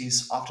Office.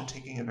 He's often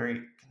taking a very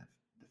kind of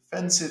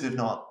defensive, if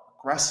not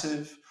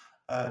aggressive,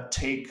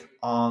 take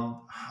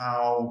on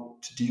how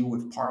to deal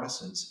with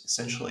partisans.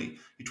 Essentially,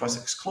 he tries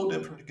to exclude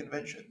them from the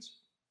conventions.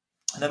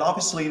 And that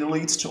obviously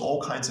leads to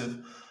all kinds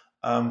of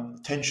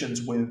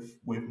tensions with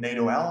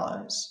NATO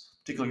allies,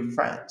 particularly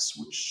France,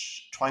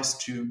 which tries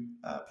to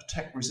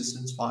protect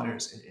resistance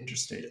fighters in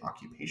interstate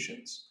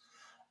occupations.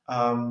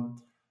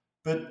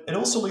 But it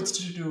also leads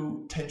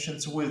to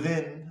tensions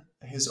within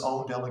his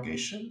own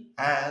delegation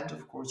and,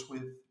 of course,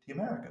 with the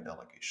American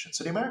delegation.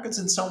 So the Americans,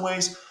 in some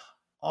ways,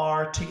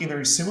 are taking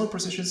very similar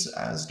positions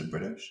as the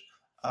British,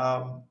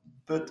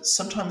 but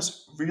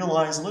sometimes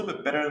realize a little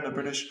bit better than the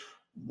British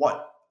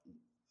what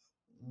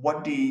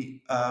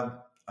the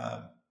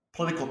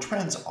political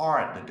trends are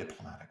at the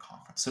diplomatic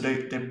conference. So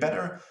they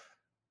better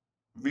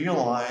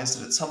realize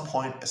that at some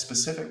point a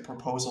specific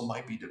proposal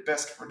might be the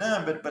best for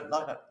them, but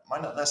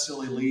might not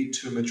necessarily lead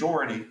to a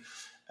majority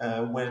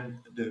when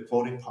the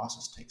voting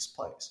process takes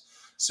place.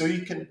 So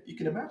you can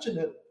imagine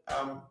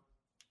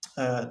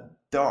that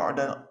there are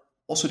then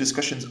also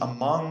discussions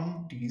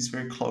among these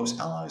very close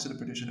allies of the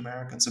British and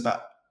Americans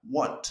about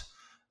what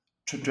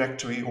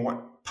trajectory or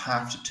what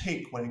path to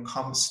take when it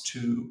comes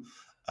to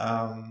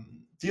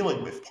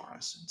dealing with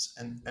partisans.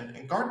 And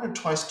Gardner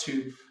tries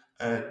to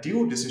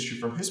deal with this issue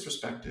from his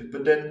perspective,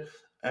 but then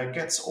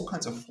gets all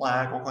kinds of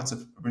flag, all kinds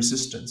of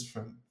resistance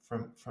from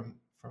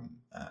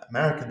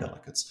American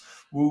delegates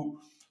who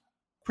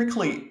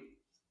quickly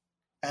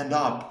end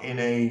up in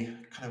a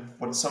kind of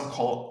what some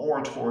call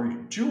oratory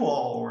duel,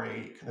 or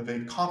a kind of a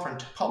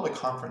public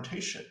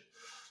confrontation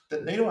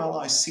that NATO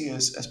allies see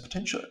as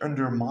potentially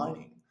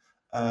undermining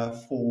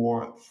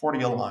for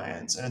the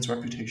alliance and its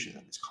reputation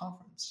at this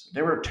conference.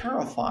 They were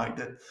terrified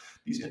that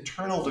these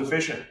internal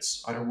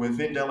divisions, either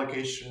within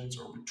delegations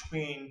or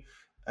between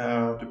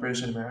the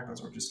British and Americans,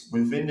 or just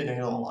within the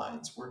NATO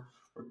alliance,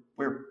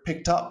 were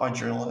picked up by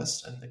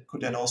journalists, and they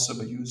could then also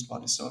be used by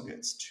the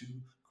Soviets to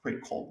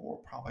create Cold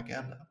War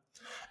propaganda.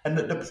 And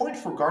the point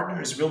for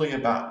Gardner is really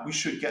about, we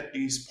should get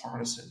these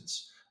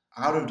partisans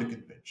out of the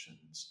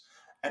conventions.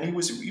 And he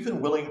was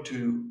even willing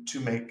to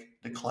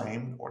make the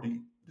claim, or the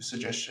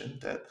suggestion,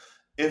 that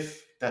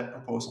if that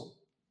proposal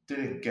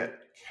didn't get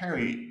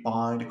carried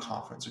by the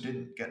conference, or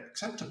didn't get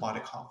accepted by the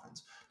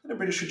conference, then the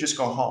British should just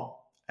go home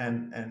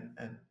and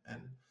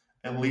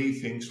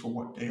leave things for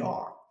what they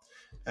are.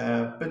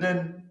 But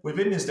then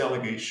within his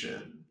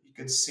delegation, you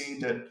can see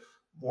that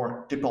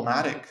more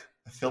diplomatic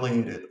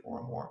affiliated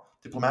or more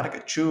diplomatic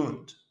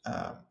attuned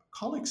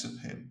colleagues of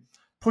him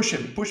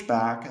push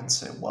back and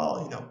say,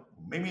 well,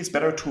 maybe it's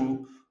better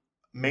to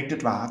make the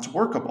drafts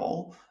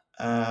workable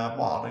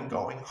rather than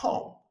going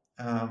home.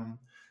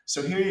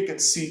 So here you can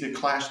see the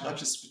clash not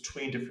just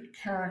between different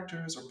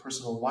characters or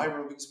personal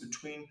rivalries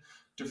between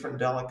different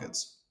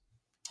delegates,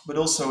 but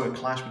also a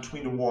clash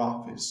between the War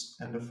Office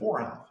and the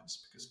Foreign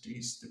Office, because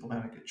these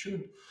diplomatic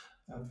attuned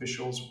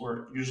officials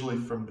were usually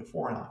from the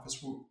Foreign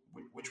Office,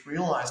 which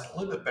realized a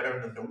little bit better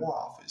than the War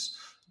Office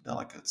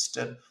delegates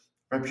that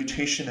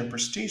reputation and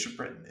prestige of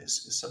Britain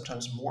is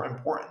sometimes more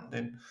important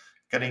than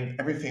getting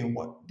everything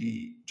what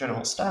the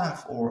general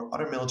staff or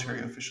other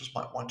military officials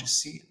might want to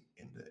see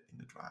in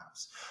the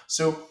drafts.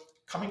 So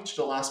coming to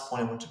the last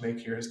point I want to make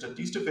here is that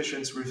these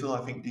divisions reveal,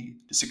 I think, the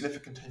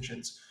significant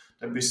tensions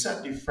that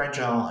beset the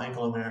fragile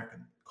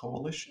Anglo-American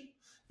coalition,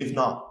 if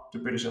not the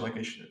British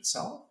delegation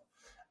itself,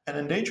 and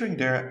endangering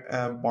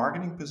their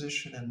bargaining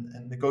position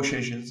and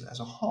negotiations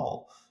as a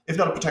whole, if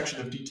not a protection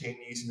of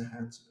detainees in the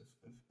hands of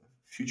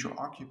future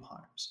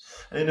occupiers.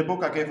 And in the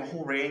book, I gave a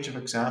whole range of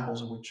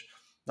examples in which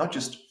not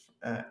just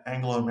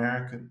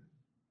Anglo-American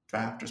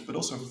drafters, but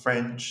also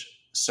French,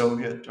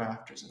 Soviet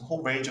drafters, and a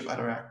whole range of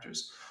other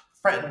actors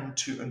threatened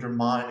to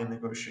undermine the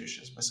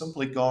negotiations by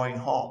simply going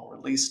home, or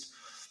at least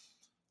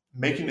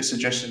making the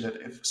suggestion that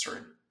if a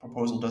certain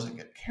proposal doesn't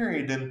get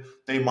carried, then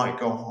they might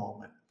go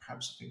home and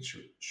perhaps things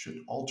should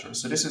alter.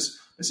 So this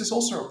is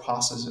also a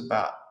process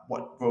about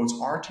what roads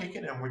are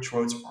taken and which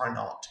roads are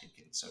not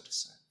taken, so to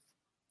say.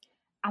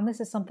 And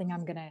this is something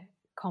I'm going to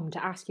come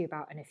to ask you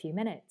about in a few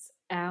minutes.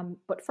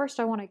 But first,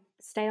 I want to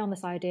stay on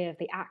this idea of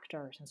the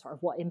actors and sort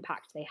of what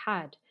impact they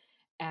had,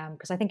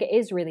 because I think it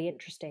is really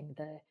interesting,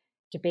 the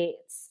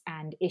debates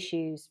and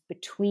issues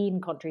between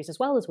countries as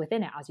well as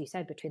within it, as you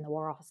said, between the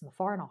War Office and the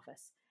Foreign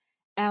Office.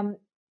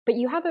 But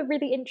you have a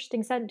really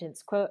interesting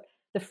sentence, quote,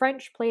 "The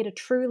French played a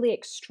truly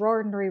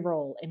extraordinary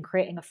role in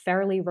creating a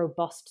fairly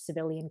robust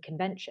civilian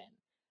convention,"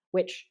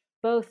 which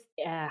both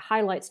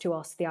highlights to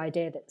us the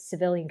idea that the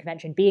civilian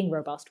convention being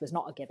robust was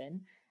not a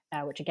given,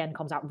 which again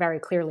comes out very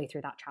clearly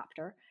through that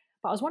chapter.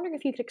 But I was wondering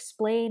if you could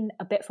explain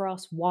a bit for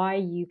us why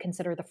you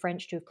consider the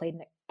French to have played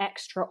an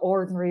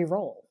extraordinary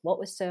role. What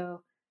was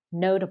so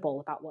notable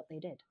about what they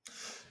did?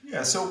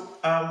 Yeah, so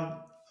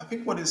I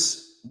think what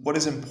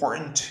is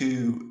important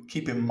to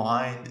keep in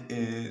mind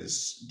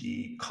is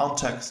the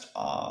context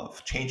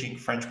of changing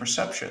French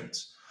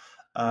perceptions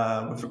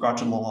with regard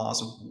to the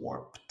laws of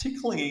war,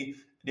 particularly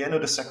at the end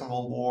of the Second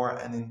World War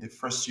and in the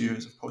first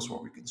years of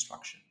post-war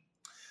reconstruction.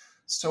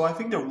 So I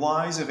think the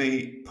rise of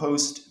a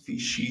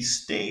post-Vichy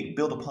state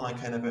built upon a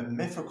kind of a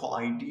mythical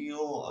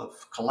ideal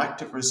of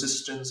collective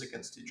resistance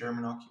against the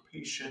German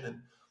occupation and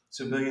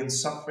civilian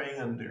suffering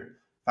under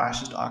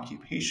fascist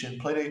occupation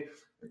played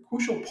a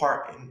crucial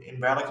part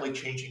in radically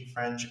changing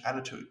French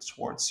attitudes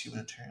towards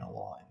humanitarian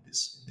law in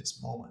this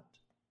moment.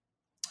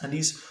 And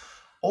these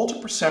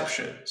altered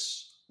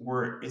perceptions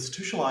were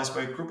institutionalized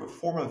by a group of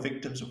former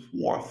victims of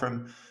war,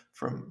 from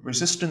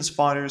resistance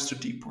fighters to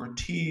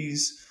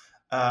deportees,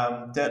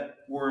 that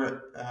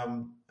were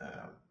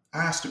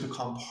asked to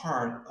become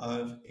part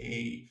of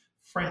a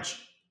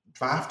French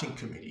drafting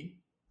committee.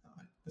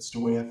 That's the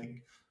way I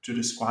think to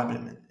describe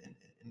them in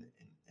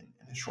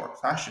a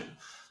short fashion,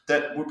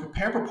 that would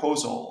prepare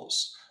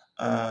proposals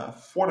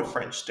for the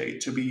French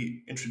state to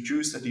be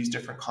introduced at these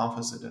different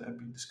conferences that I've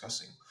been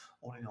discussing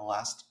only in the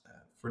last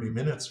 30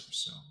 minutes or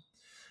so.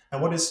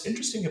 And what is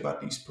interesting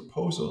about these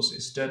proposals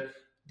is that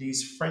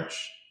these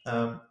French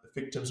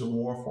victims of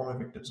war, former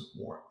victims of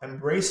war,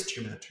 embraced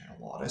humanitarian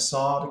law. They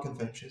saw the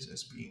conventions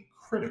as being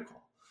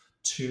critical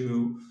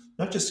to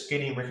not just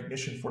gaining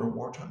recognition for the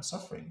wartime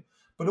suffering,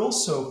 but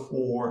also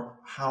for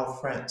how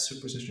France should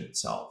position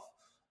itself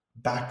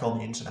back on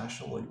the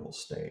international legal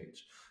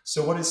stage.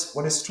 So what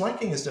is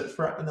striking is that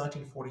throughout the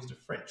 1940s, the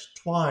French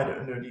tried,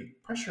 under the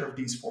pressure of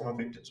these former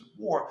victims of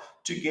war,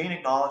 to gain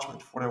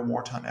acknowledgement for their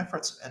wartime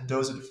efforts and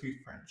those of the Free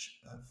French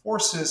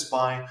forces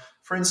by,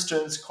 for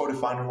instance,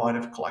 codifying the right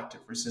of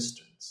collective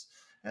resistance.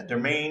 And their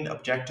main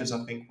objectives,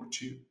 I think, were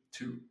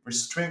to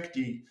restrict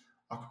the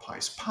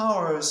occupiers'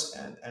 powers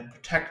and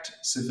protect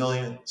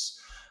civilians,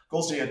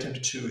 goals they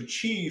attempted to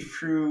achieve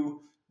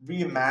through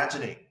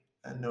reimagining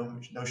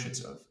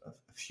notions of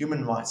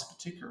human rights, in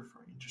particular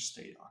for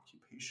interstate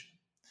occupation.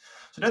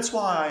 So that's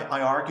why I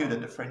argue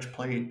that the French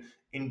played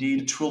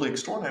indeed a truly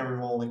extraordinary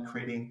role in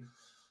creating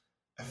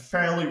a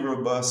fairly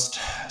robust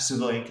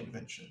civilian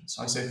convention.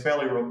 So I say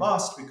fairly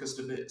robust because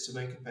the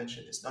civilian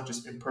convention is not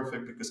just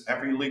imperfect because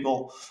every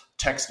legal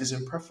text is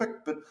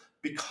imperfect, but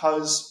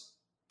because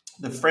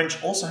the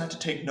French also had to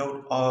take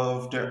note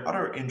of their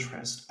other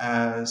interests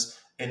as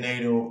a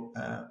NATO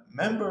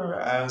member,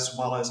 as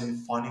well as a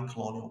fighting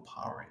colonial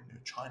power in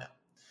China.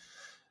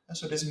 And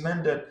so this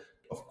meant that,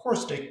 of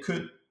course, they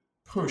could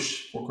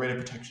push for greater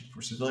protection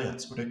for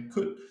civilians, or they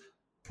could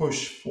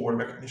push for the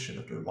recognition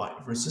of the right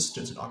of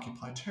resistance in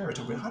occupied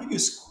territory. But how do you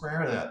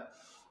square that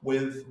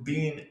with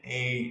being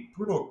a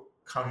brutal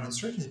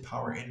counterinsurgency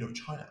power in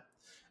Indochina?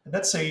 And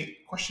that's a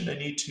question I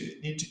need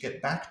to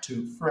get back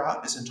to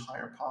throughout this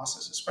entire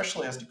process,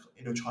 especially as the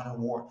Indochina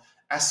War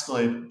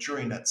escalated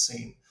during that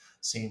same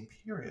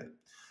period.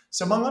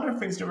 So among other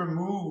things, they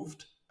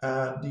removed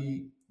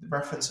the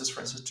references,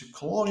 for instance, to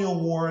colonial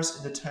wars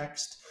in the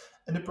text,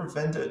 and it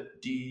prevented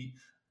the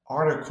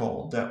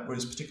article that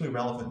was particularly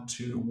relevant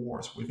to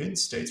wars within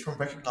states from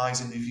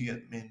recognizing the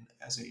Viet Minh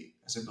as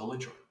a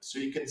belligerent. So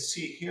you can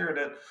see here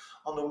that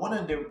on the one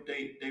hand,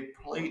 they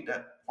played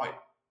that quite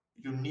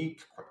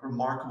unique, quite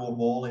remarkable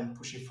role in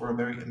pushing for a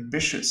very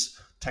ambitious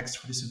text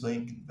for the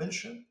civilian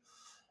convention,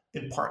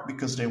 in part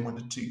because they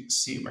wanted to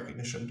see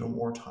recognition of the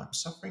wartime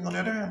suffering. On the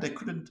other hand, they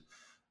couldn't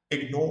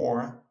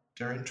ignore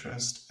their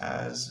interest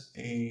as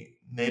a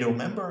NATO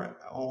member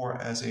or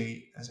as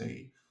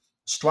a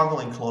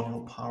struggling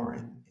colonial power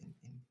in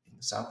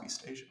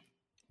Southeast Asia.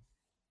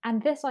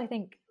 And this, I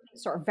think,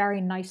 sort of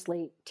very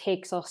nicely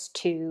takes us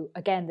to,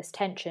 again, this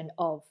tension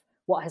of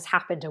what has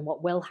happened and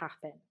what will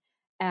happen.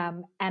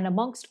 And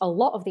amongst a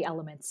lot of the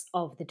elements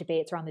of the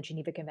debates around the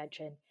Geneva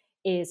Convention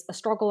is a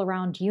struggle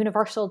around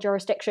universal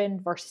jurisdiction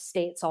versus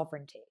state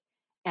sovereignty.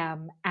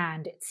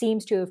 And it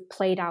seems to have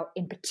played out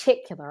in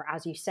particular,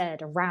 as you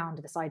said, around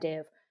this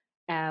idea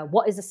of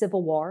what is a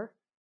civil war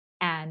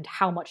and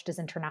how much does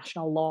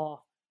international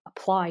law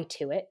apply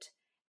to it,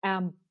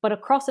 but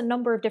across a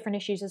number of different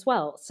issues as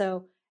well.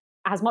 So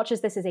as much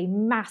as this is a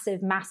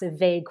massive, massive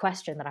vague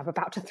question that I'm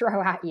about to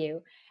throw at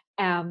you,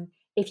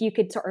 if you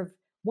could sort of,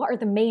 what are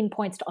the main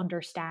points to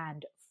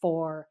understand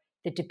for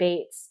the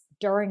debates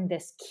during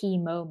this key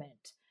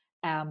moment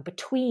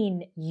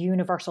between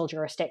universal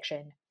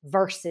jurisdiction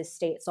versus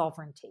state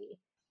sovereignty?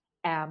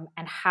 And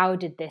how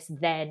did this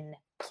then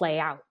play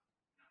out?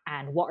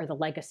 And what are the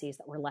legacies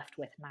that we're left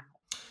with now?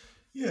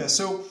 Yeah,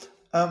 so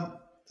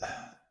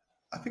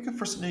I think I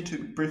first need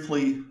to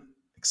briefly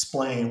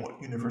explain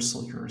what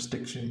universal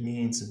jurisdiction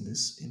means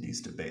in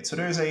these debates. So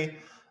there's a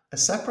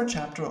separate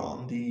chapter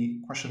on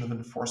the question of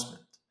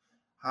enforcement.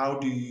 How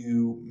do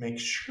you make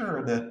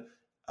sure that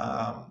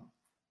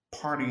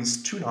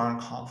parties to an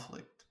armed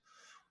conflict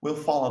will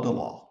follow the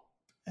law?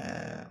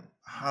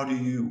 How do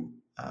you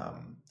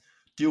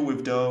deal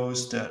with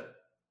those that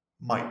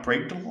might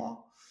break the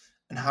law?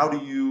 And how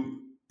do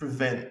you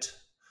prevent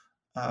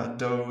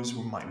those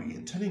who might be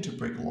intending to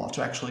break the law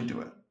to actually do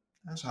it?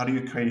 And so how do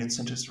you create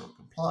incentives for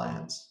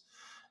compliance?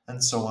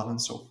 And so on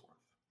and so forth.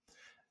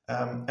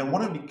 And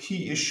one of the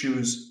key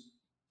issues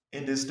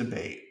in this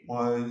debate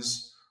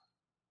was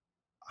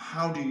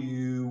how do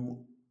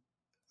you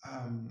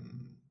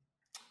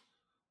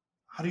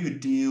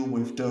deal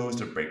with those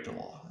that break the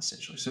law,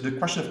 essentially? So the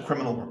question of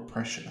criminal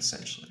repression,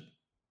 essentially.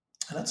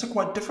 And that's a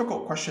quite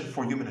difficult question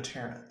for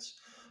humanitarians,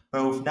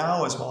 both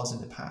now as well as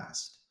in the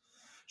past.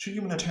 Should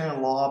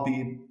humanitarian law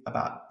be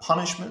about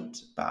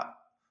punishment, about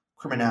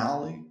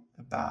criminality,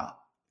 about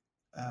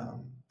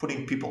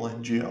putting people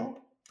in jail?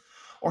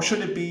 Or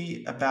should it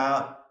be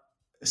about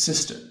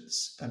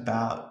assistance,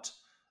 about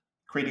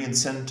creating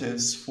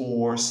incentives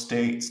for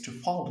states to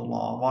follow the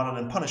law rather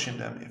than punishing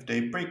them if they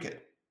break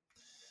it?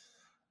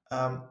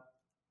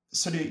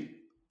 So the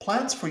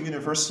plans for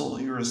universal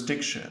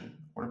jurisdiction,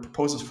 or the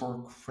proposals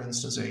for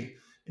instance, a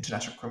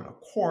international criminal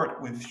court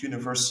with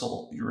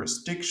universal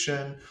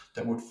jurisdiction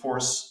that would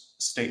force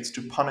states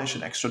to punish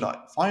and extradite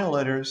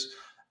violators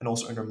and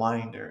also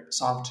undermining their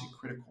sovereignty in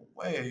critical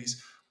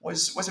ways,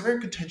 was a very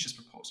contentious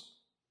proposal.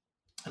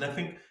 And I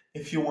think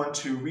if you want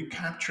to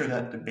recapture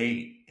that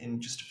debate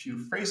in just a few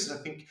phrases, I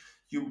think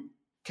you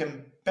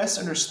can best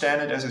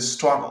understand it as a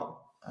struggle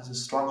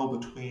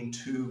between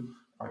two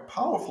very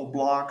powerful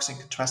blocs and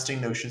contrasting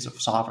notions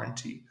of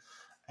sovereignty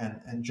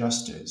and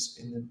justice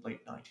in the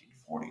late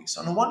 1940s.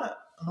 On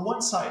the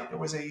one side, there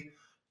was a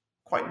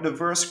quite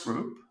diverse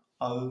group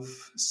of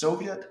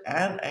Soviet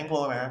and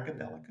Anglo-American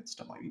delegates.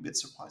 That might be a bit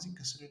surprising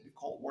considering the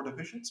Cold War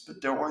divisions, but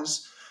there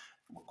was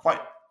quite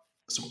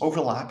some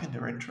overlap in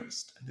their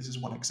interest, and this is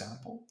one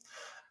example.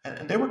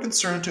 And they were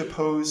concerned to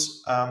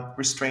oppose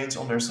restraints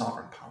on their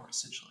sovereign power,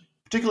 essentially,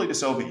 particularly the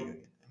Soviet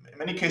Union. In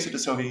many cases, the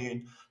Soviet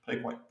Union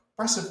played quite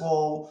progressive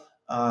role,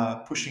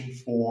 pushing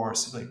for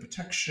civilian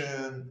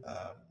protection,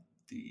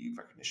 the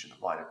recognition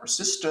of right of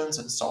resistance,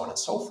 and so on and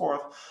so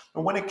forth.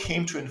 But when it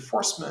came to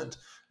enforcement,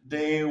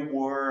 they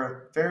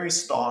were very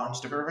staunch.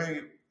 They were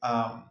very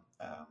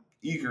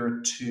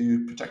eager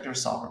to protect their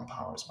sovereign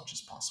power as much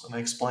as possible. And I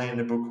explain in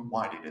the book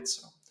why they did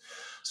so.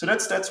 So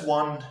that's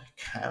one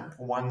camp,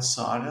 one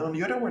side. And on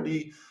the other were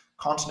the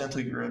continental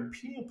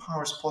European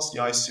powers plus the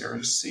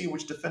ICRC,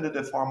 which defended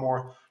a far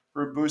more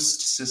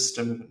robust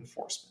system of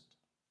enforcement.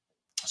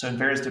 So in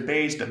various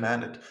debates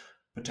demanded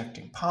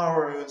protecting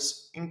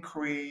powers,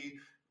 inquiry,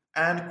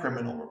 and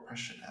criminal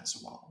repression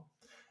as well.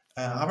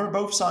 However,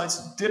 both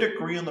sides did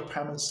agree on the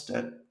premise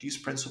that these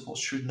principles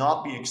should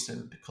not be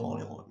extended to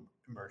colonial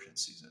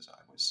emergencies, as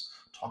I was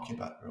talking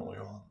about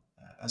earlier on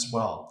as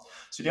well.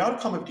 So the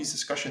outcome of these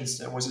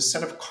discussions was a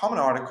set of common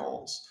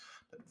articles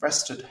that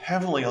rested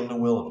heavily on the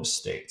will of the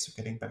state. So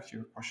getting back to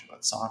your question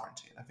about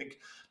sovereignty, and I think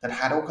that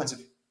had all kinds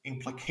of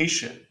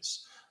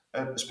implications,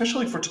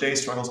 especially for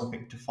today's struggles, I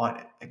think, to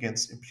fight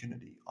against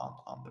impunity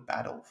on the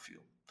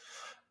battlefield.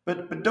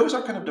 But those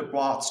are kind of the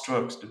broad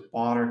strokes, the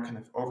broader kind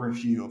of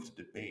overview of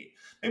the debate.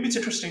 Maybe it's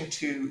interesting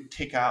to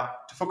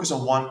focus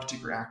on one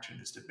particular actor in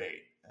this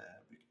debate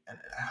and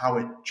how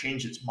it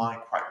changed its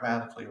mind quite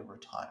radically over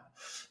time.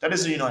 That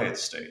is the United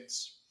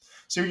States.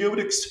 So you would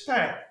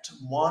expect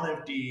one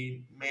of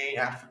the main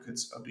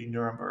advocates of the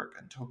Nuremberg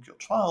and Tokyo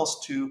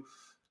trials to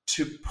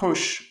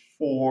push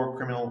for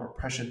criminal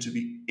repression to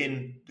be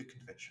in the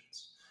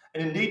conventions.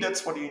 And indeed,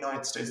 that's what the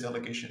United States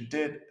delegation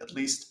did, at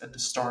least at the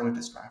start of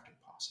this drafting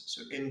process.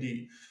 So in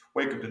the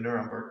wake of the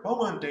Nuremberg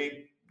moment,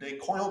 they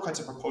coined all kinds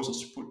of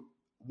proposals to put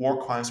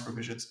war crimes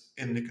provisions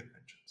in the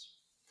conventions.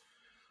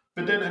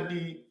 But then at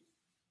the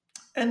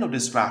end of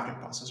this drafting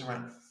process,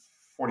 around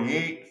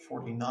 48,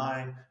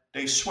 49,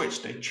 they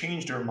switched, they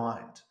changed their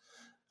mind.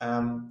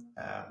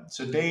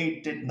 So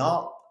they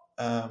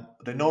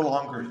no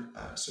longer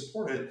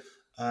supported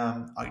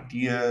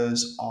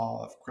ideas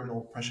of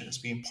criminal repression as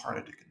being part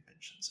of the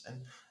conventions.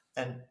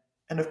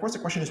 And of course the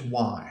question is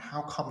why?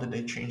 How come did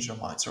they change their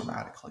mind so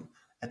radically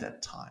at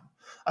that time?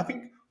 I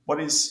think what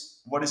is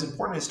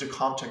important is the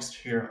context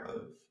here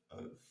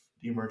of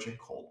the emerging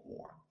Cold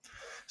War.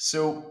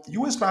 So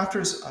US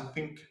drafters, I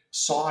think,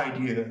 saw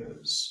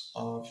ideas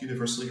of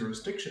universal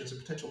jurisdiction as a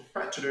potential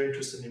threat to their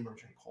interest in the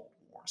emerging Cold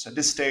War. So at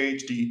this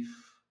stage, the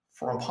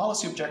foreign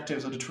policy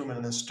objectives of the Truman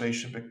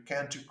administration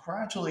began to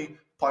gradually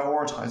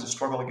prioritize the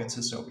struggle against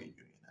the Soviet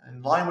Union. And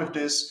in line with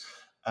this,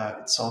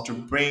 it sought to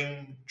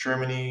bring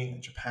Germany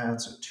and Japan,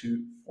 so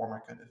two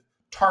former kind of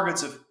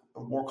targets of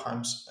war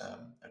crimes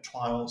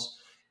trials,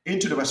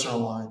 into the Western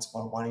Alliance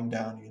by winding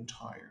down the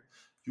entire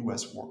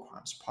US war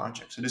crimes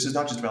project. So this is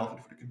not just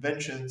relevant for the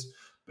conventions,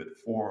 but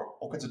for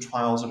all kinds of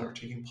trials that are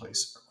taking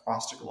place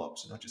across the globe,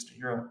 so not just in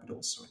Europe, but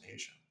also in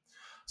Asia.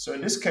 So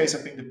in this case, I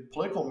think the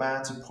political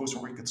demands of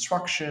post-war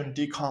reconstruction,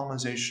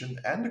 decolonization,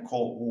 and the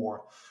Cold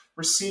War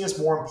were seen as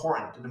more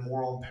important than the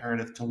moral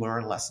imperative to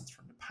learn lessons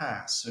from the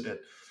past, so that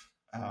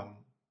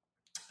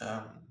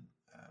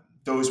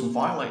those who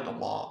violate the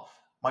law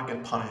might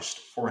get punished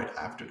for it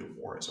after the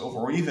war is over,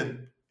 or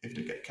even if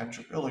they get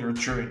captured earlier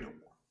during the war.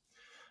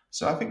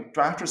 So I think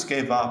drafters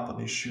gave up on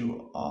the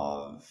issue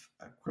of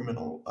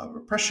criminal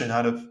repression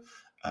out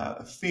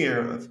of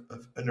fear of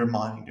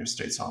undermining their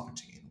state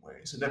sovereignty in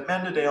ways. And that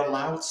meant that they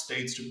allowed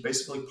states to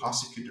basically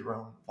prosecute their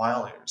own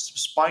violators,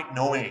 despite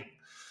knowing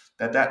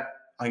that that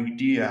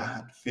idea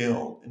had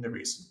failed in the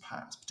recent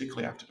past,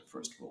 particularly after the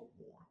First World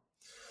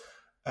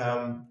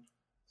War.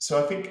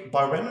 So I think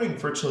by rendering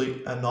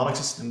virtually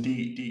non-existent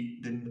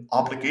the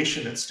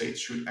obligation that states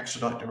should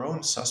extradite their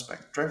own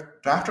suspect,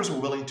 drafters were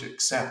willing to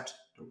accept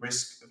the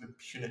risk of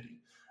impunity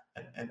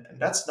And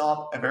that's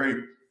not a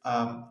very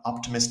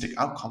optimistic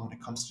outcome when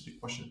it comes to the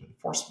question of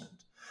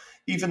enforcement,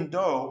 even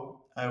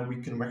though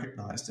we can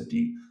recognize that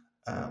the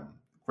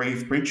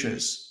grave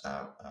breaches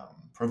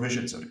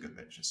provisions of the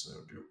conventions, so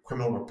the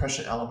criminal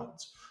repression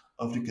elements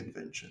of the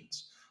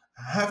conventions,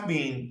 have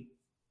been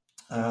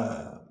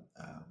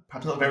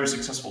perhaps not very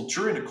successful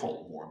during the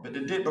Cold War, but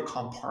it did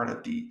become part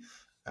of the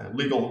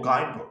legal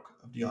guidebook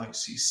of the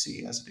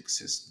ICC as it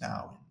exists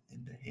now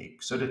in The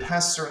Hague. So it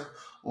has certain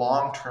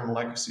long-term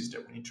legacies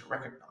that we need to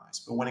recognize.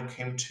 But when it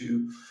came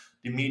to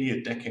the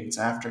immediate decades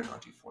after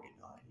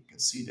 1949, you can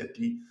see that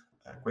the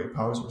great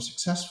powers were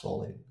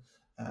successful in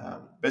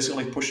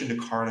basically pushing the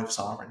cart of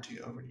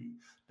sovereignty over the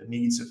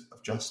needs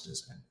of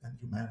justice and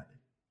humanity.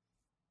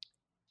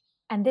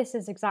 And this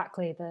is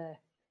exactly the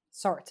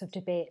sorts of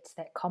debates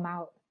that come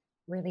out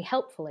really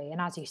helpfully.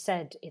 And as you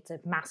said, it's a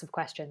massive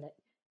question that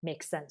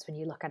makes sense when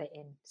you look at it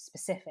in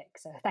specific.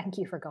 So thank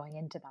you for going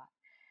into that.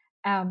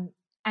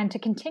 And to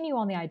continue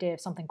on the idea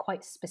of something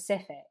quite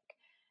specific,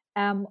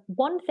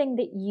 one thing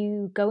that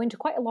you go into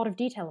quite a lot of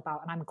detail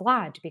about, and I'm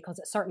glad because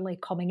it's certainly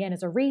coming in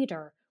as a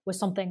reader, was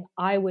something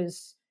I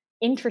was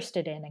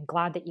interested in and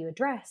glad that you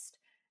addressed,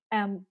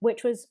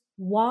 which was,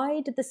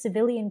 why did the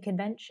Civilian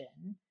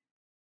Convention,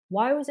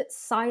 why was it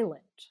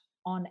silent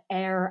on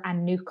air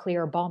and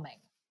nuclear bombing,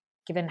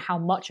 given how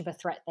much of a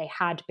threat they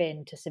had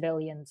been to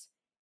civilians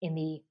in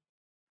the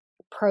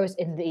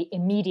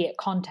immediate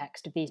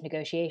context of these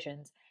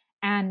negotiations,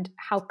 and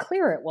how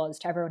clear it was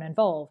to everyone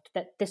involved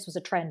that this was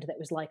a trend that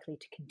was likely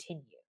to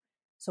continue?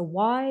 So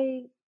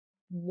why,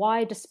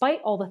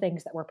 despite all the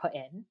things that were put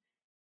in,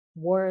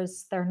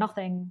 was there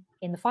nothing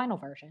in the final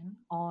version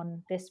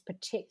on this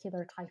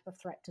particular type of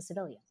threat to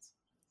civilians?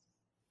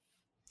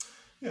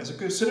 Yeah, so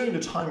considering the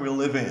time we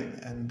live in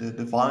and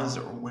the violence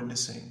that we're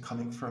witnessing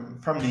coming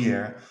from the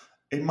air,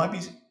 it might be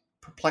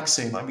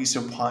perplexing, it might be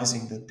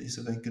surprising that the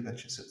Civilian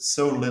Convention said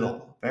so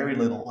little, very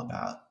little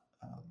about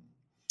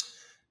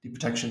the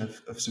protection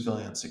of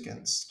civilians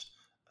against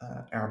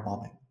air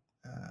bombing.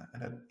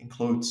 And that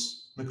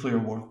includes nuclear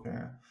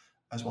warfare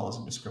as well as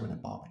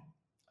indiscriminate bombing.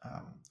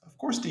 Of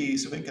course, the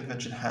Civilian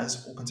Convention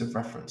has all kinds of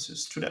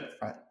references to that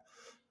threat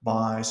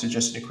by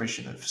suggesting the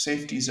creation of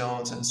safety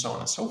zones and so on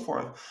and so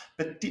forth.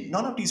 But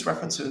none of these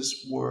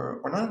references were,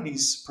 or none of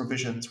these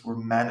provisions were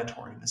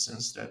mandatory in the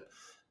sense that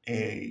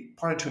a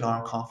party to an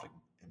armed conflict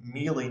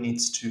immediately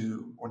needs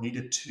to or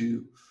needed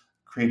to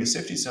create a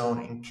safety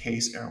zone in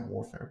case air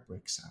warfare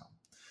breaks out.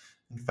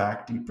 In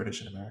fact, the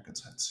British and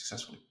Americans had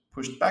successfully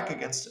pushed back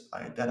against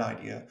that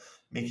idea,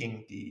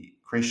 making the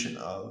creation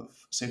of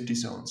safety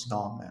zones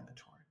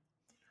non-mandatory.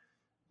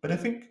 But I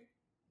think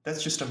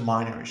that's just a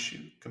minor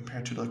issue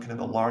compared to the kind of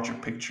the larger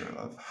picture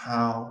of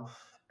how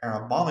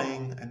air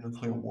bombing and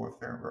nuclear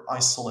warfare were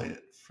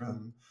isolated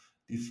from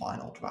the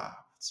final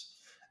drafts.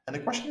 And the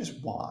question is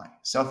why?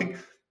 So I think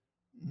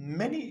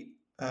many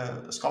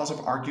scholars have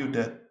argued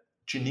that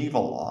Geneva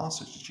law,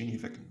 such as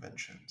Geneva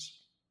Conventions,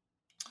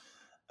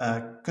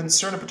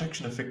 concern the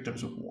protection of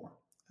victims of war,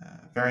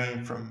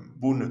 varying from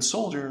wounded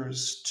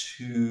soldiers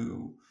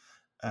to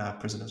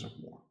prisoners of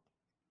war.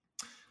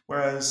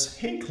 Whereas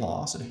Hague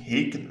laws and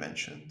Hague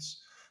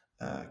Conventions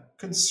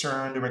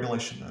concern the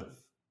regulation of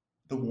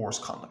the war's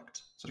conduct,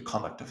 so the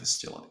conduct of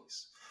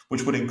hostilities,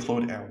 which would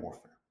include air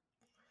warfare.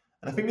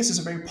 And I think this is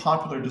a very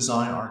popular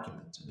design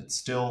argument, and it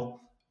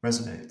still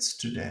resonates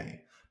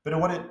today. But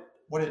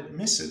what it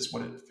misses,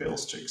 what it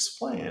fails to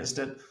explain, is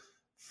that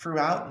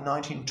throughout the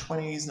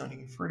 1920s,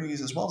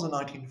 1930s, as well as the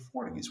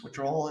 1940s, which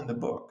are all in the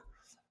book,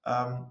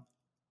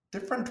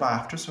 different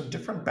drafters from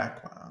different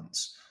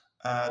backgrounds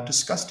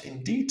discussed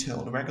in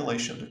detail the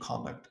regulation of the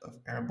conduct of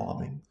air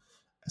bombing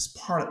as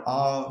part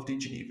of the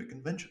Geneva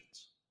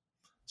Conventions.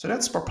 So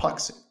that's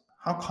perplexing.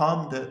 How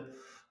come that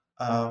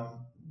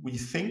we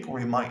think, or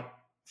we might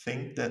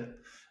think, that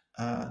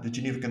the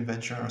Geneva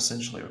Convention are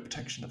essentially a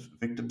protection of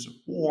victims of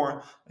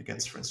war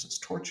against, for instance,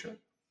 torture?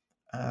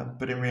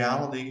 But in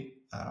reality,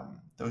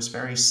 those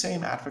very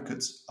same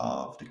advocates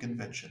of the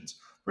conventions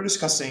were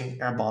discussing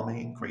air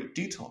bombing in great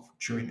detail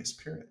during this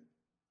period.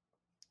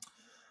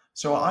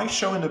 So I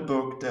show in the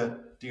book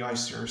that the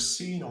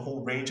ICRC and a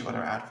whole range of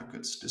other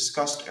advocates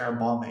discussed air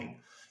bombing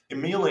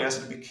immediately as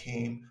it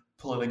became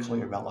politically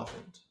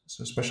irrelevant.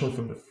 So especially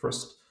from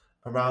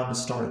around the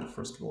start of the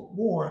First World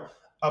War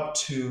up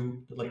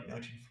to the late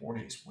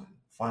 1940s when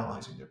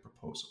finalizing their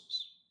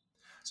proposals.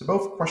 So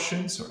both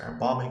questions, so air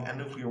bombing and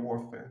nuclear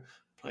warfare,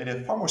 played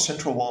a far more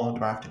central role in the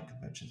drafting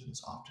conventions than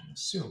is often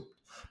assumed.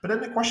 But then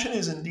the question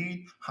is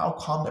indeed, how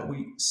come that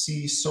we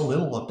see so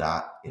little of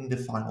that in the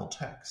final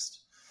text?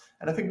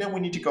 And I think then we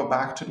need to go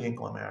back to the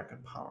Anglo-American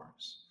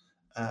powers.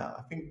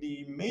 I think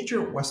the major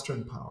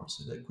Western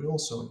powers, that could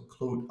also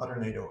include other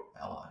NATO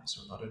allies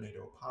or other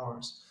NATO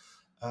powers,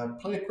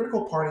 play a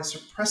critical part in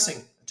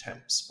suppressing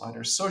attempts by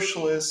their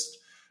socialist,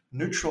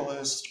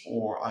 neutralist,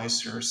 or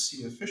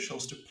ICRC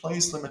officials to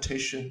place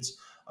limitations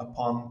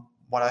upon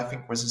what I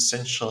think was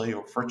essentially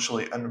or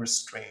virtually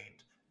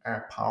unrestrained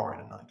air power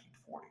in the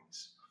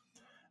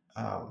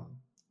 1940s.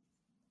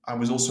 I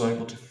was also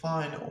able to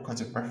find all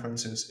kinds of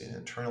references in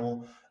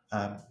internal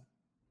um,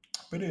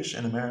 British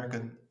and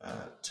American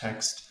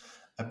text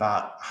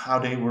about how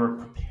they were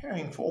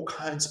preparing for all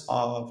kinds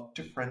of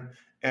different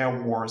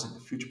air wars in the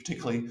future,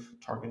 particularly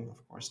targeting,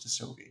 of course, the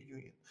Soviet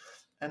Union.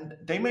 And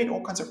they made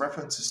all kinds of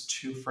references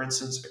to, for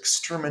instance,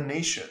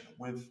 extermination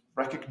with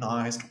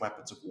recognized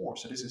weapons of war.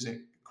 So this is a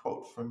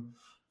quote from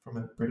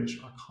a British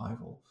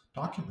archival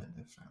document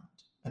they found.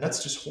 And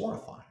that's just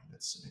horrifying.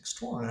 It's an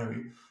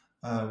extraordinary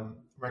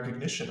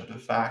recognition of the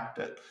fact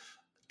that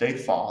they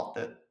thought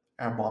that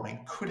air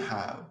bombing could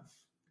have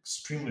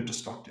extremely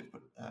destructive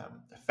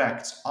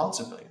effects on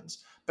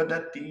civilians, but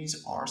that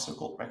these are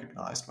so-called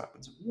recognized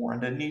weapons of war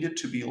and they needed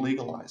to be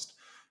legalized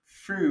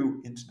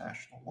through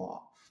international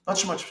law. Not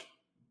so much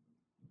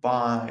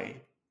by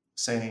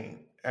saying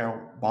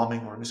air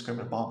bombing or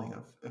indiscriminate bombing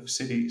of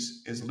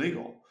cities is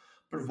legal,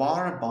 but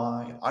rather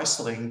by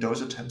isolating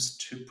those attempts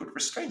to put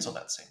restraints on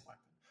that same weapon.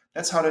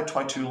 That's how they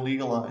try to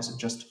legalize and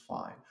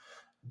justify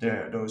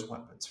those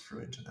weapons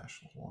through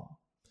international law.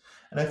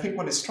 And I think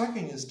what is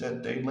striking is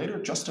that they later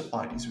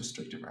justified these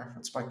restrictive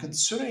efforts by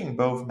considering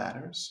both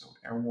matters, so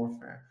air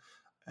warfare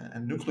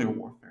and nuclear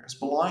warfare, as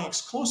belonging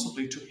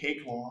exclusively to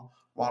Hague law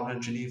rather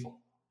than Geneva law.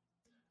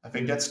 I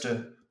think that's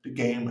the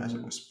game as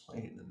it was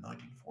played in the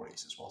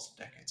 1940s as well as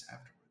the decades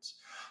afterwards.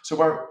 So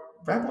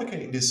by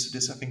replicating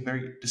this I think,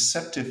 very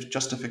deceptive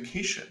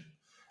justification,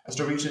 as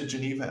the region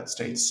Geneva had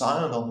stayed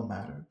silent on the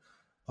matter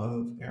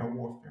of air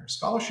warfare,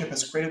 scholarship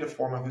has created a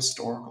form of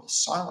historical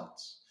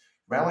silence,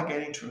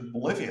 relegating to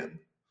oblivion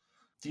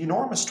the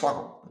enormous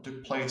struggle that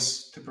took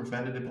place to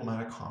prevent a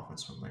diplomatic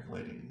conference from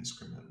regulating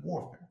indiscriminate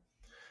warfare,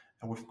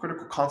 and with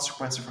critical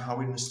consequences for how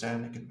we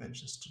understand the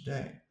conventions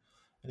today.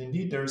 And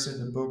indeed, there's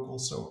in the book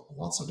also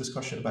lots of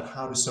discussion about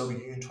how the Soviet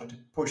Union tried to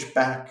push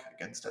back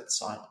against that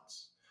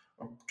silence,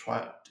 or try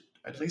to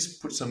at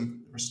least put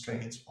some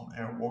restraints on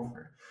air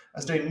warfare,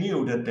 as they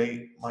knew that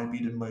they might be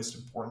the most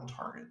important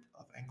target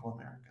of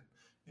Anglo-American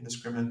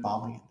indiscriminate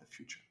bombing in the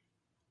future.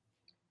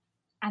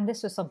 And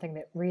this was something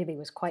that really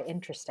was quite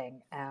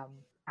interesting,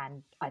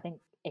 and I think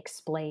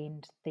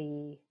explained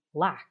the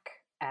lack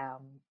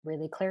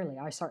really clearly.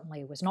 I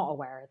certainly was not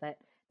aware that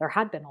there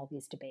had been all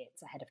these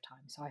debates ahead of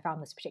time, so I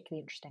found this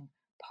particularly interesting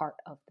part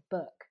of the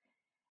book.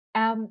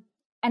 And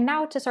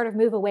now to sort of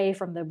move away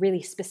from the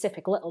really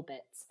specific little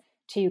bits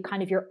to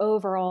kind of your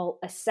overall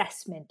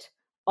assessment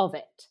of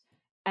it,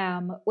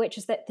 which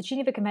is that the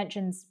Geneva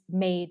Conventions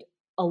made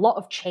a lot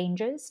of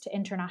changes to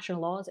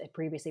international law as it had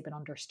previously been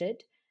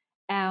understood,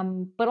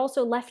 but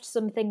also left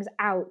some things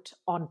out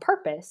on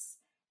purpose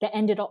that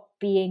ended up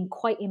being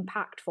quite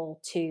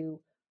impactful to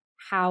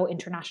how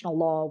international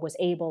law was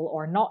able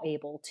or not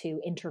able to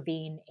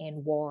intervene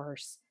in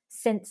wars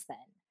since then.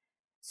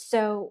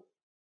 So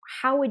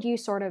how would you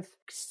sort of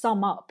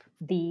sum up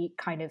the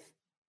kind of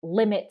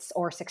limits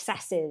or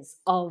successes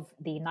of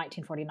the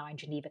 1949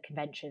 Geneva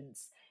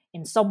Conventions?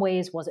 In some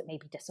ways, was it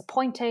maybe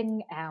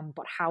disappointing,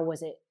 but how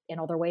was it in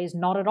other ways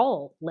not at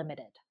all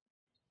limited?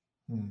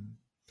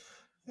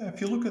 Yeah,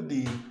 if you look at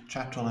the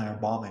chapter on air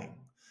bombing,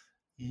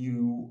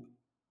 you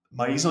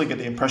might easily get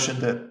the impression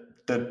that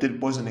it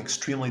was an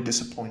extremely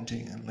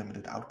disappointing and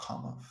limited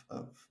outcome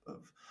of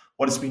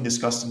what has been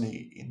discussed in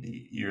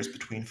the years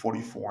between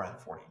 44 and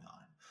 49.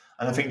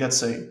 And I think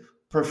that's a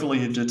perfectly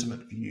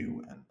legitimate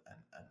view, and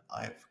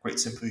I have great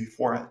sympathy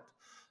for it.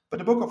 But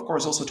the book, of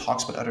course, also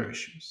talks about other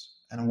issues,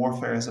 and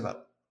warfare is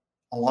about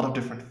a lot of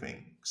different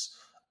things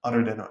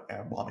other than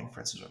air bombing, for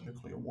instance, or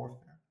nuclear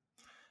warfare.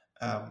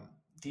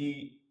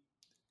 The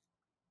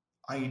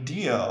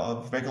idea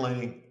of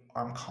regulating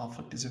armed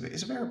conflict is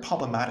a very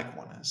problematic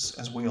one,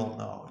 as we all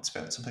know. It's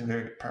something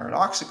very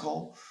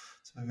paradoxical,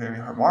 something very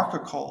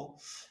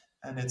hierarchical,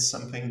 and it's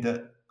something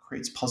that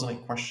creates puzzling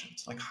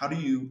questions. Like, how do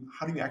you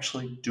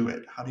actually do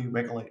it? How do you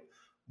regulate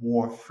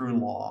war through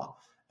law?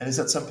 And is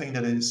that something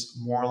that is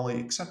morally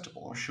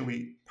acceptable, or should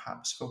we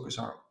perhaps focus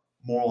our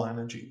moral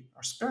energy,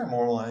 our spare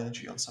moral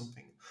energy, on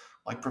something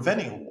like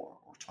preventing a war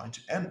or trying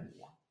to end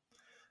war?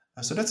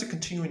 So that's a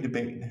continuing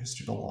debate in the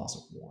history of the laws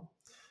of war.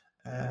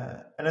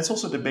 And it's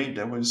also a debate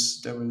that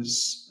was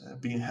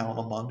being held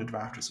among the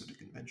drafters of the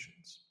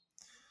conventions.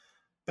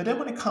 But then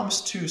when it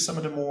comes to some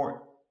of the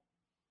more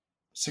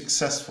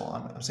successful,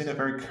 I'm saying that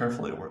very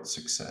carefully, the word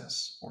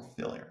success or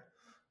failure,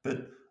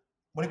 but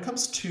when it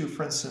comes to,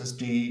 for instance,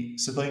 the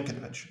Civilian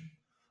Convention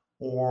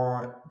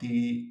or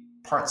the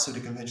parts of the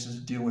conventions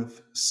that deal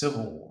with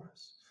civil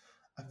wars,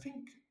 I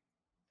think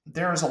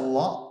there is a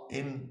lot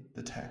in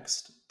the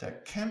text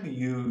that can be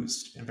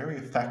used in very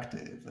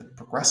effective and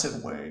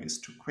progressive ways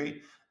to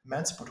create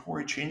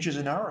emancipatory changes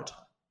in our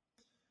time.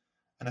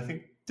 And I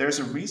think there's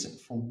a reason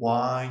for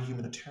why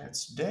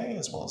humanitarians today,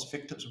 as well as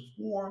victims of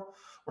war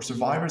or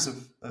survivors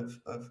of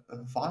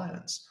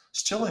violence,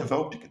 still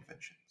invoke the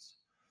conventions.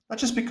 Not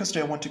just because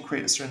they want to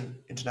create a certain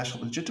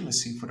international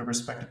legitimacy for their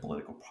respective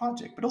political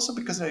project, but also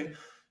because they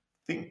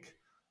think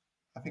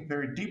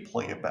very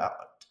deeply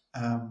about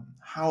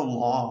how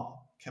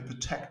law can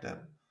protect them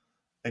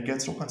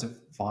against all kinds of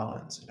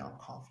violence in our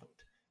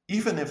conflict.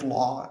 Even if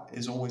law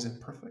is always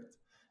imperfect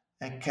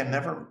and can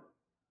never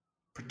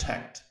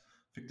protect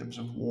victims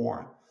of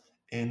war,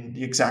 in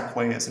the exact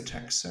way as the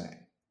texts say.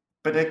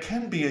 But it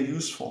can be a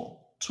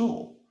useful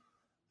tool,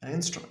 an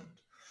instrument,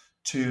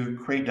 to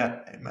create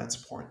that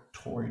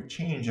emancipatory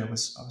change I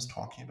was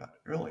talking about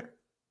earlier.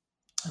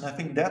 And I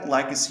think that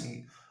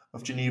legacy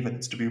of Geneva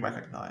needs to be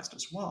recognized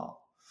as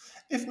well.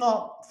 If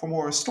not for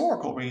more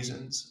historical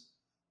reasons,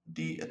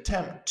 the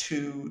attempt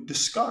to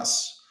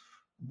discuss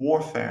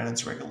warfare and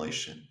its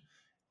regulation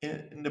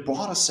in the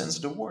broadest sense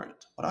of the word.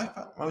 What I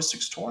found most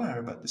extraordinary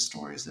about this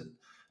story is that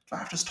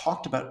drafters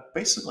talked about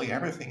basically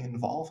everything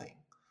involving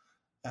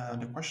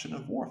the question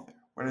of warfare,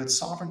 whether it's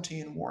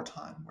sovereignty in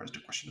wartime, whether it's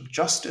the question of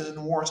justice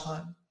in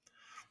wartime,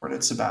 whether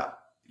it's about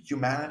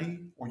humanity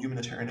or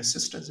humanitarian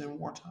assistance in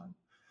wartime.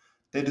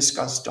 They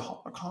discussed the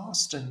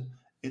Holocaust and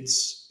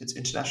its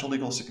international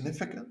legal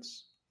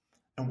significance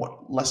and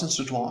what lessons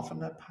to draw from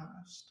that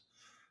past.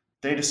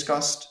 They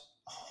discussed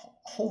a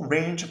whole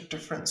range of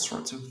different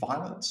sorts of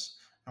violence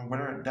and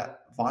whether that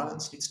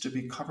violence needs to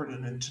be covered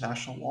in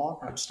international law,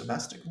 perhaps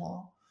domestic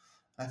law.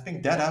 I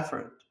think that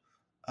effort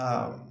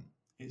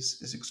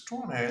is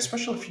extraordinary,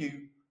 especially if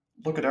you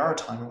look at our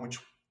time in which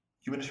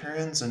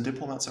humanitarians and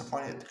diplomats are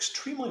finding it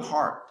extremely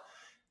hard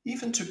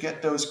even to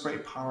get those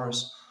great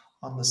powers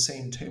on the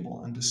same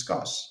table and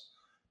discuss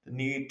the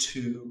need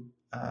to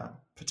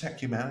protect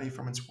humanity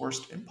from its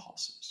worst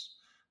impulses.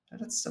 And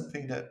that's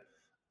something that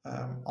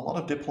a lot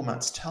of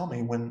diplomats tell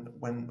me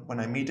when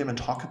I meet them and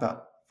talk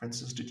about, for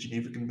instance, the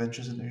Geneva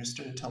Conventions and their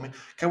history. They tell me,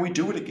 can we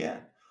do it again?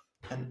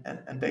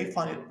 And they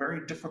find it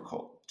very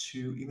difficult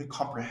to even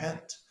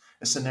comprehend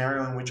a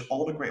scenario in which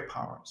all the great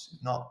powers,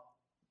 if not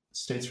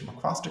states from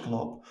across the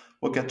globe,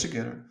 will get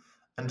together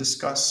and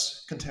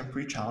discuss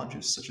contemporary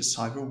challenges such as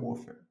cyber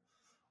warfare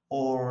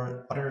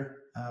or other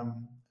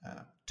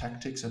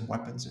tactics and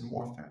weapons in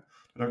warfare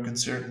that are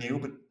considered new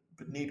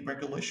but need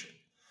regulation.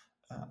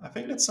 I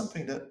think that's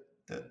something that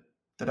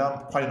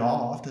I'm quite in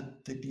awe of,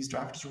 that these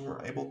drafters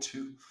were able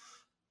to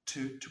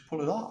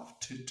pull it off,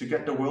 to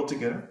get the world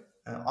together.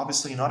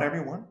 Obviously, not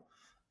everyone,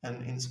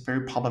 and in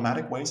very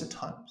problematic ways at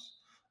times,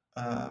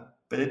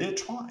 but it did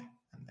try,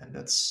 and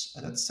that's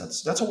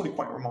already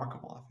quite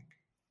remarkable, I think.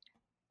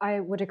 I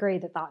would agree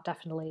that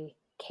definitely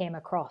came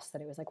across,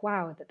 that it was like,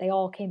 wow, that they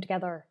all came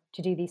together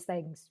to do these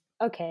things.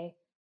 Okay,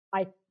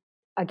 I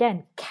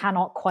again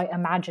cannot quite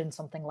imagine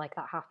something like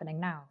that happening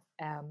now.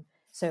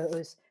 So it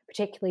was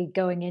particularly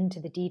going into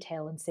the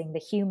detail and seeing the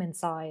human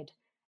side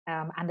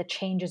and the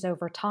changes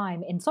over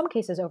time, in some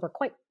cases over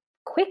quite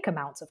quick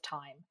amounts of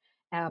time.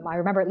 I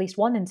remember at least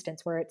one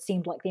instance where it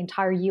seemed like the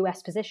entire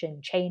US position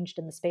changed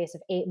in the space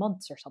of 8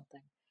 months or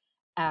something.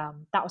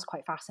 That was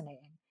quite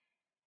fascinating.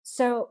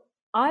 So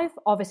I've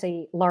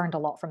obviously learned a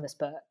lot from this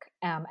book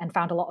and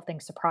found a lot of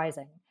things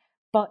surprising.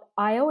 But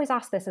I always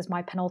ask this as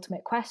my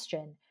penultimate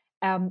question.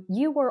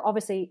 You were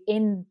obviously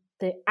in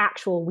the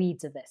actual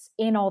weeds of this,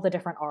 in all the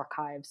different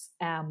archives,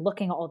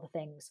 looking at all the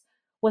things.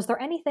 Was there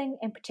anything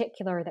in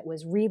particular that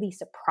was really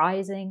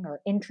surprising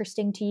or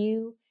interesting to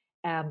you?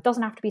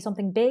 Doesn't have to be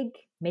something big.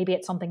 Maybe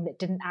it's something that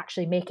didn't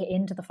actually make it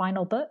into the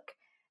final book.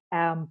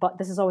 But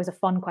this is always a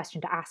fun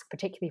question to ask,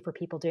 particularly for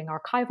people doing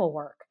archival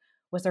work.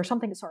 Was there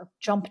something that sort of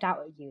jumped out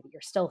at you that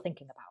you're still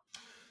thinking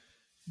about?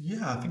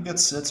 Yeah, I think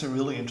that's a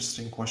really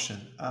interesting question.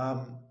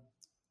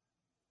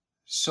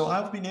 So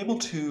I've been able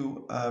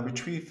to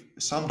retrieve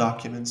some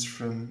documents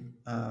from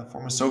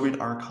former Soviet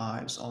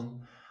archives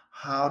on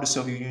how the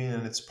Soviet Union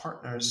and its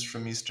partners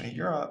from Eastern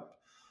Europe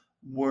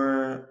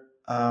were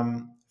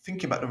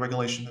thinking about the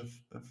regulation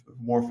of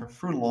warfare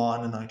through law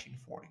in the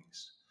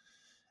 1940s.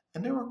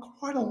 And there were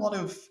quite a lot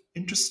of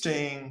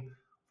interesting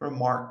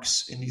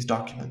remarks in these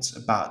documents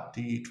about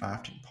the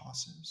drafting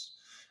process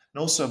and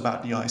also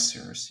about the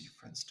ICRC,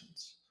 for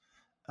instance.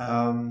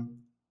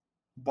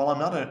 While I'm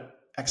not an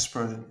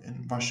expert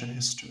in Russian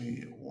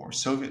history or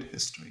Soviet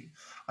history,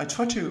 I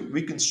try to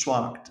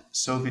reconstruct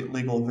Soviet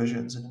legal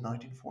visions in the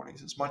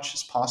 1940s as much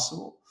as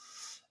possible.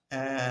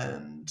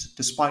 And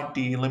despite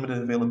the limited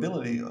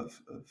availability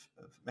of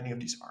many of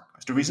these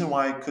archives, the reason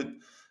why I could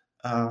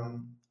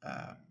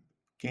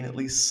gain at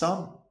least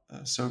some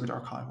Soviet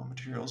archival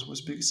materials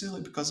was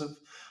because of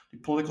the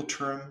political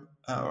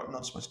or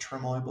not so much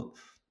turmoil, but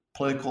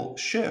political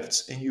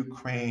shifts in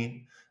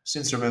Ukraine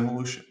since the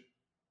revolution.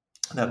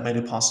 That made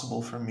it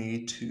possible for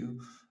me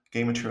to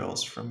gain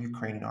materials from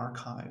Ukrainian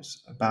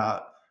archives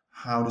about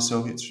how the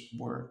Soviets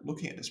were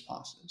looking at this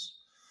process.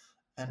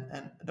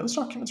 And those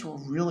documents were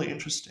really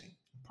interesting,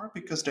 in part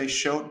because they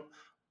showed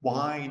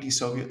why the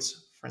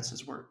Soviets, for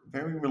instance, were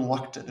very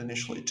reluctant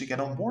initially to get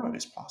on board on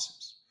this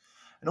process,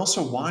 and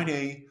also why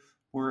they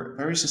were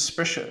very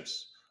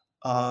suspicious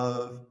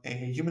of a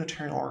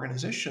humanitarian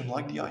organization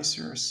like the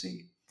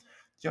ICRC.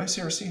 The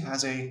ICRC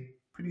has a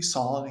pretty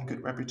solid and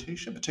good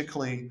reputation,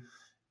 particularly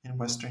in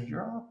Western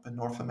Europe and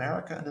North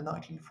America in the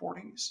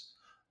 1940s.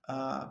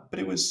 But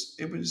it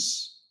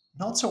was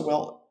not so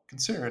well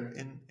considered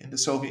in the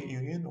Soviet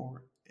Union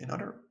or in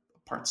other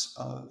parts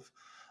of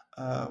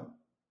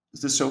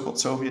the so-called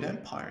Soviet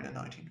Empire in the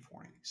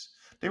 1940s.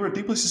 They were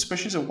deeply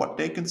suspicious of what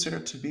they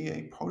considered to be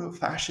a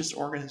proto-fascist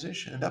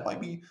organization, and that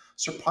might be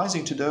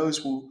surprising to those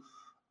who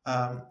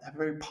have a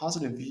very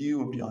positive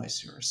view of the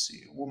ICRC.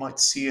 We might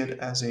see it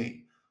as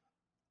a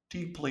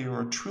deeply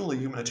or truly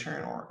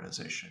humanitarian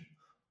organization,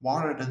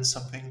 rather than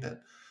something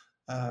that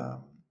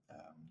um,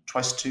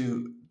 tries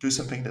to do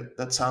something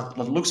that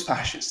looks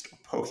fascist or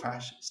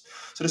pro-fascist.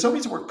 So the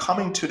Soviets were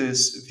coming to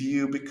this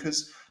view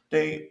because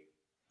they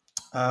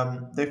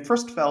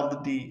first felt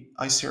that the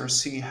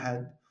ICRC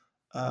had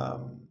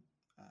um,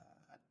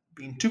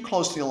 been too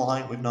closely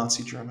aligned with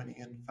Nazi Germany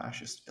and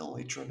fascist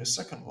Italy during the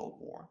Second World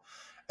War,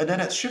 and then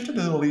it shifted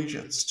its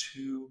allegiance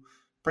to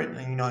Britain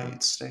and the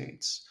United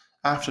States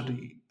after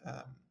the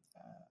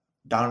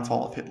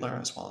downfall of Hitler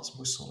as well as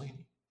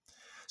Mussolini.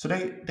 So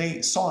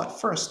they saw it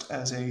first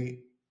as a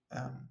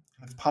kind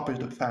of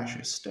puppet of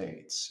fascist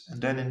states,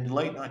 and then in the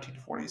late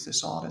 1940s they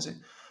saw it as a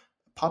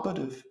puppet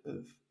of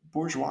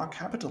bourgeois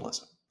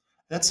capitalism.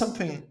 That's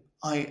something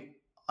I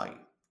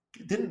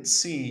didn't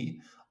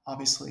see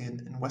obviously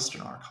in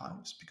Western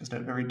archives, because they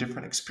had very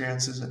different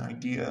experiences and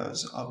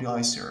ideas of the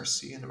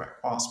ICRC and the Red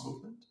Cross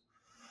movement.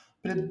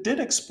 But it did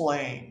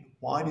explain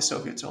why the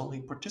Soviets only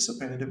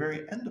participated at the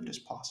very end of this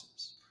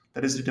process,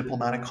 that is, the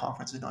diplomatic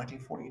conference in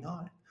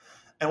 1949,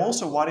 and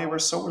also why they were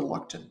so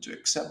reluctant to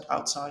accept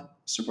outside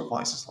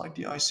supervisors like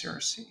the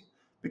ICRC,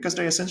 because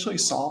they essentially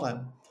saw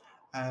them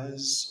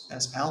as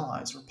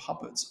allies or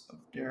puppets of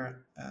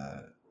their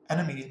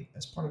enemy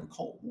as part of the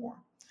Cold War.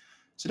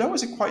 So that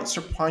was a quite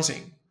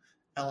surprising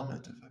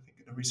element of, I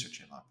think, the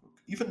research in my book,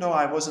 even though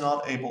I was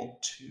not able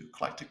to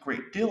collect a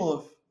great deal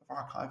of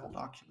archival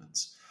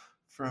documents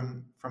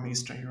from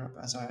Eastern Europe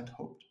as I had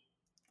hoped.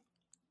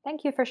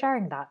 Thank you for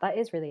sharing that. That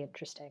is really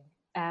interesting.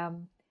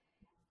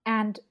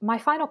 And my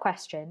final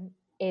question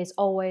is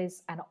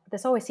always, and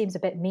this always seems a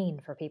bit mean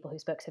for people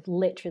whose books have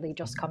literally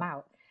just come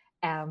out,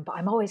 but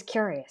I'm always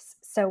curious.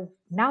 So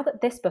now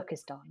that this book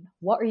is done,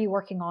 what are you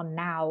working on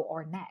now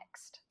or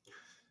next?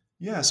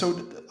 Yeah,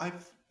 so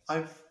I've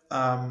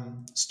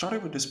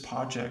started with this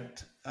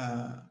project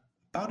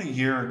about a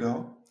year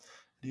ago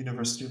at the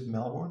University of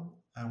Melbourne,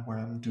 where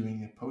I'm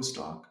doing a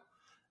postdoc.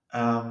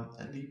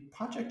 And the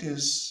project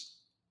is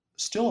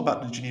still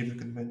about the Geneva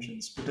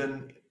Conventions, but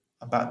then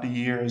about the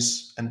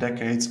years and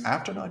decades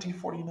after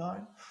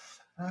 1949.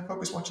 And I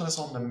focus much less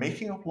on the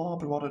making of law,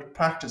 but rather the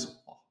practice of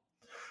law.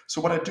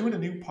 So what I do in the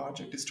new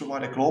project is to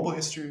write a global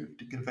history of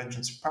the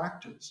convention's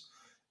practice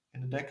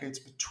in the decades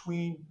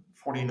between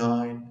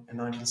 49 and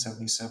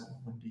 1977,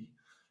 when the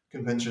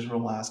conventions were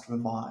last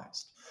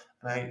revised.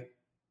 And I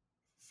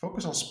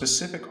focus on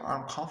specific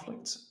armed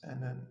conflicts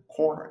and then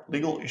core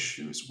legal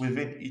issues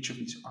within each of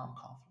these armed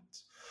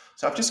conflicts.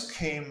 So I've just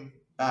came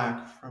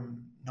back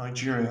from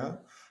Nigeria,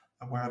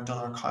 where I've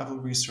done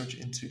archival research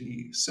into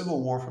the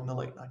civil war from the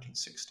late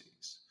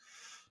 1960s.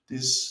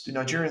 The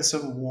Nigerian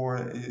Civil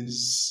War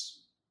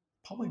is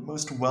probably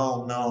most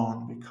well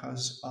known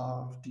because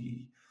of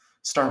the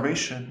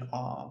starvation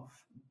of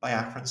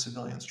Biafran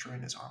civilians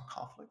during this armed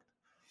conflict.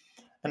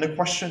 And the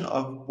question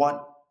of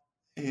what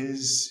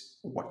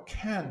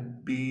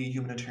can be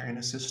humanitarian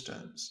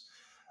assistance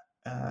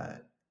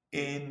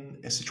in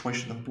a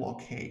situation of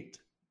blockade.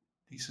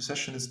 The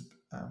secessionist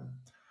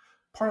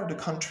part of the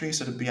country,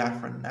 so the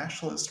Biafran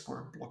nationalists,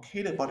 were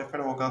blockaded by the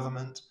federal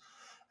government,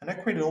 and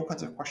that created all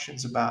kinds of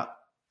questions about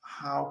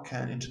how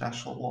can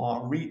international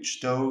law reach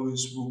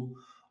those who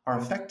are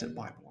affected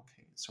by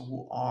blockade, so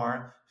who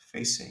are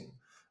facing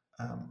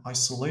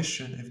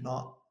isolation, if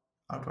not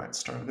outright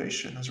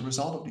starvation, as a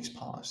result of these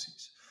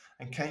policies.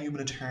 And can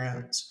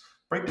humanitarians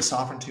break the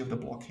sovereignty of the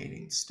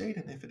blockading state?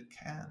 And if it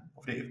can,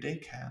 or if they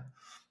can,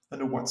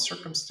 under what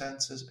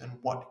circumstances, and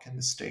what can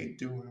the state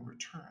do in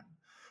return?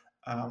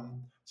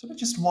 So that's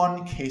just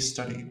one case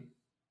study,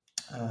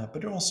 but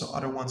there are also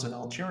other ones in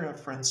Algeria,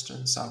 for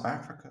instance, South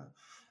Africa,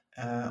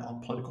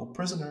 on political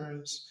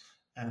prisoners,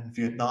 and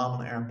Vietnam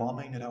and air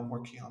bombing that I'm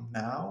working on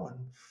now.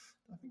 And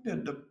I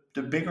think that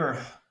the bigger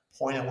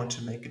point I want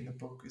to make in the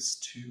book is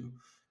to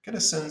get a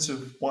sense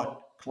of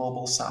what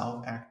global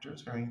South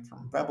actors, varying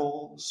from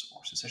rebels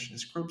or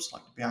secessionist groups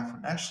like the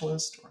Biafran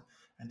nationalists or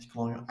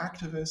anti-colonial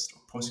activists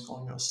or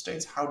post-colonial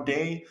states, how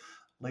they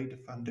laid the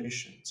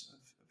foundations of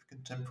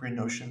contemporary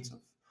notions of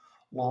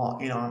law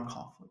in armed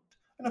conflict.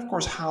 And of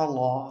course, how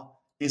law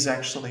is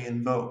actually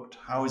invoked.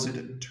 How is it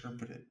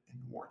interpreted in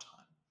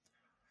wartime?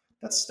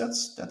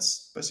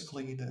 That's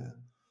basically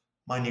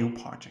my new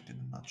project in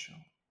a nutshell.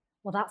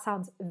 Well, that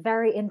sounds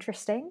very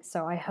interesting.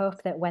 So I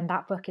hope that when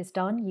that book is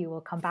done, you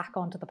will come back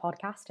onto the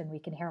podcast and we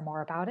can hear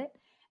more about it.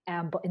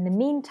 But in the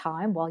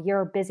meantime, while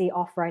you're busy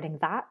off writing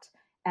that,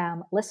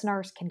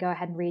 listeners can go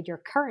ahead and read your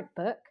current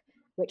book,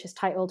 which is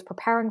titled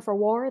Preparing for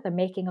War, The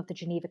Making of the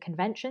Geneva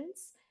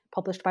Conventions,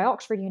 published by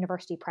Oxford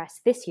University Press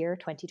this year,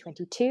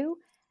 2022.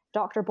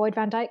 Dr. Boyd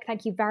van Dijk,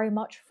 thank you very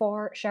much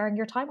for sharing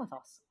your time with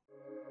us.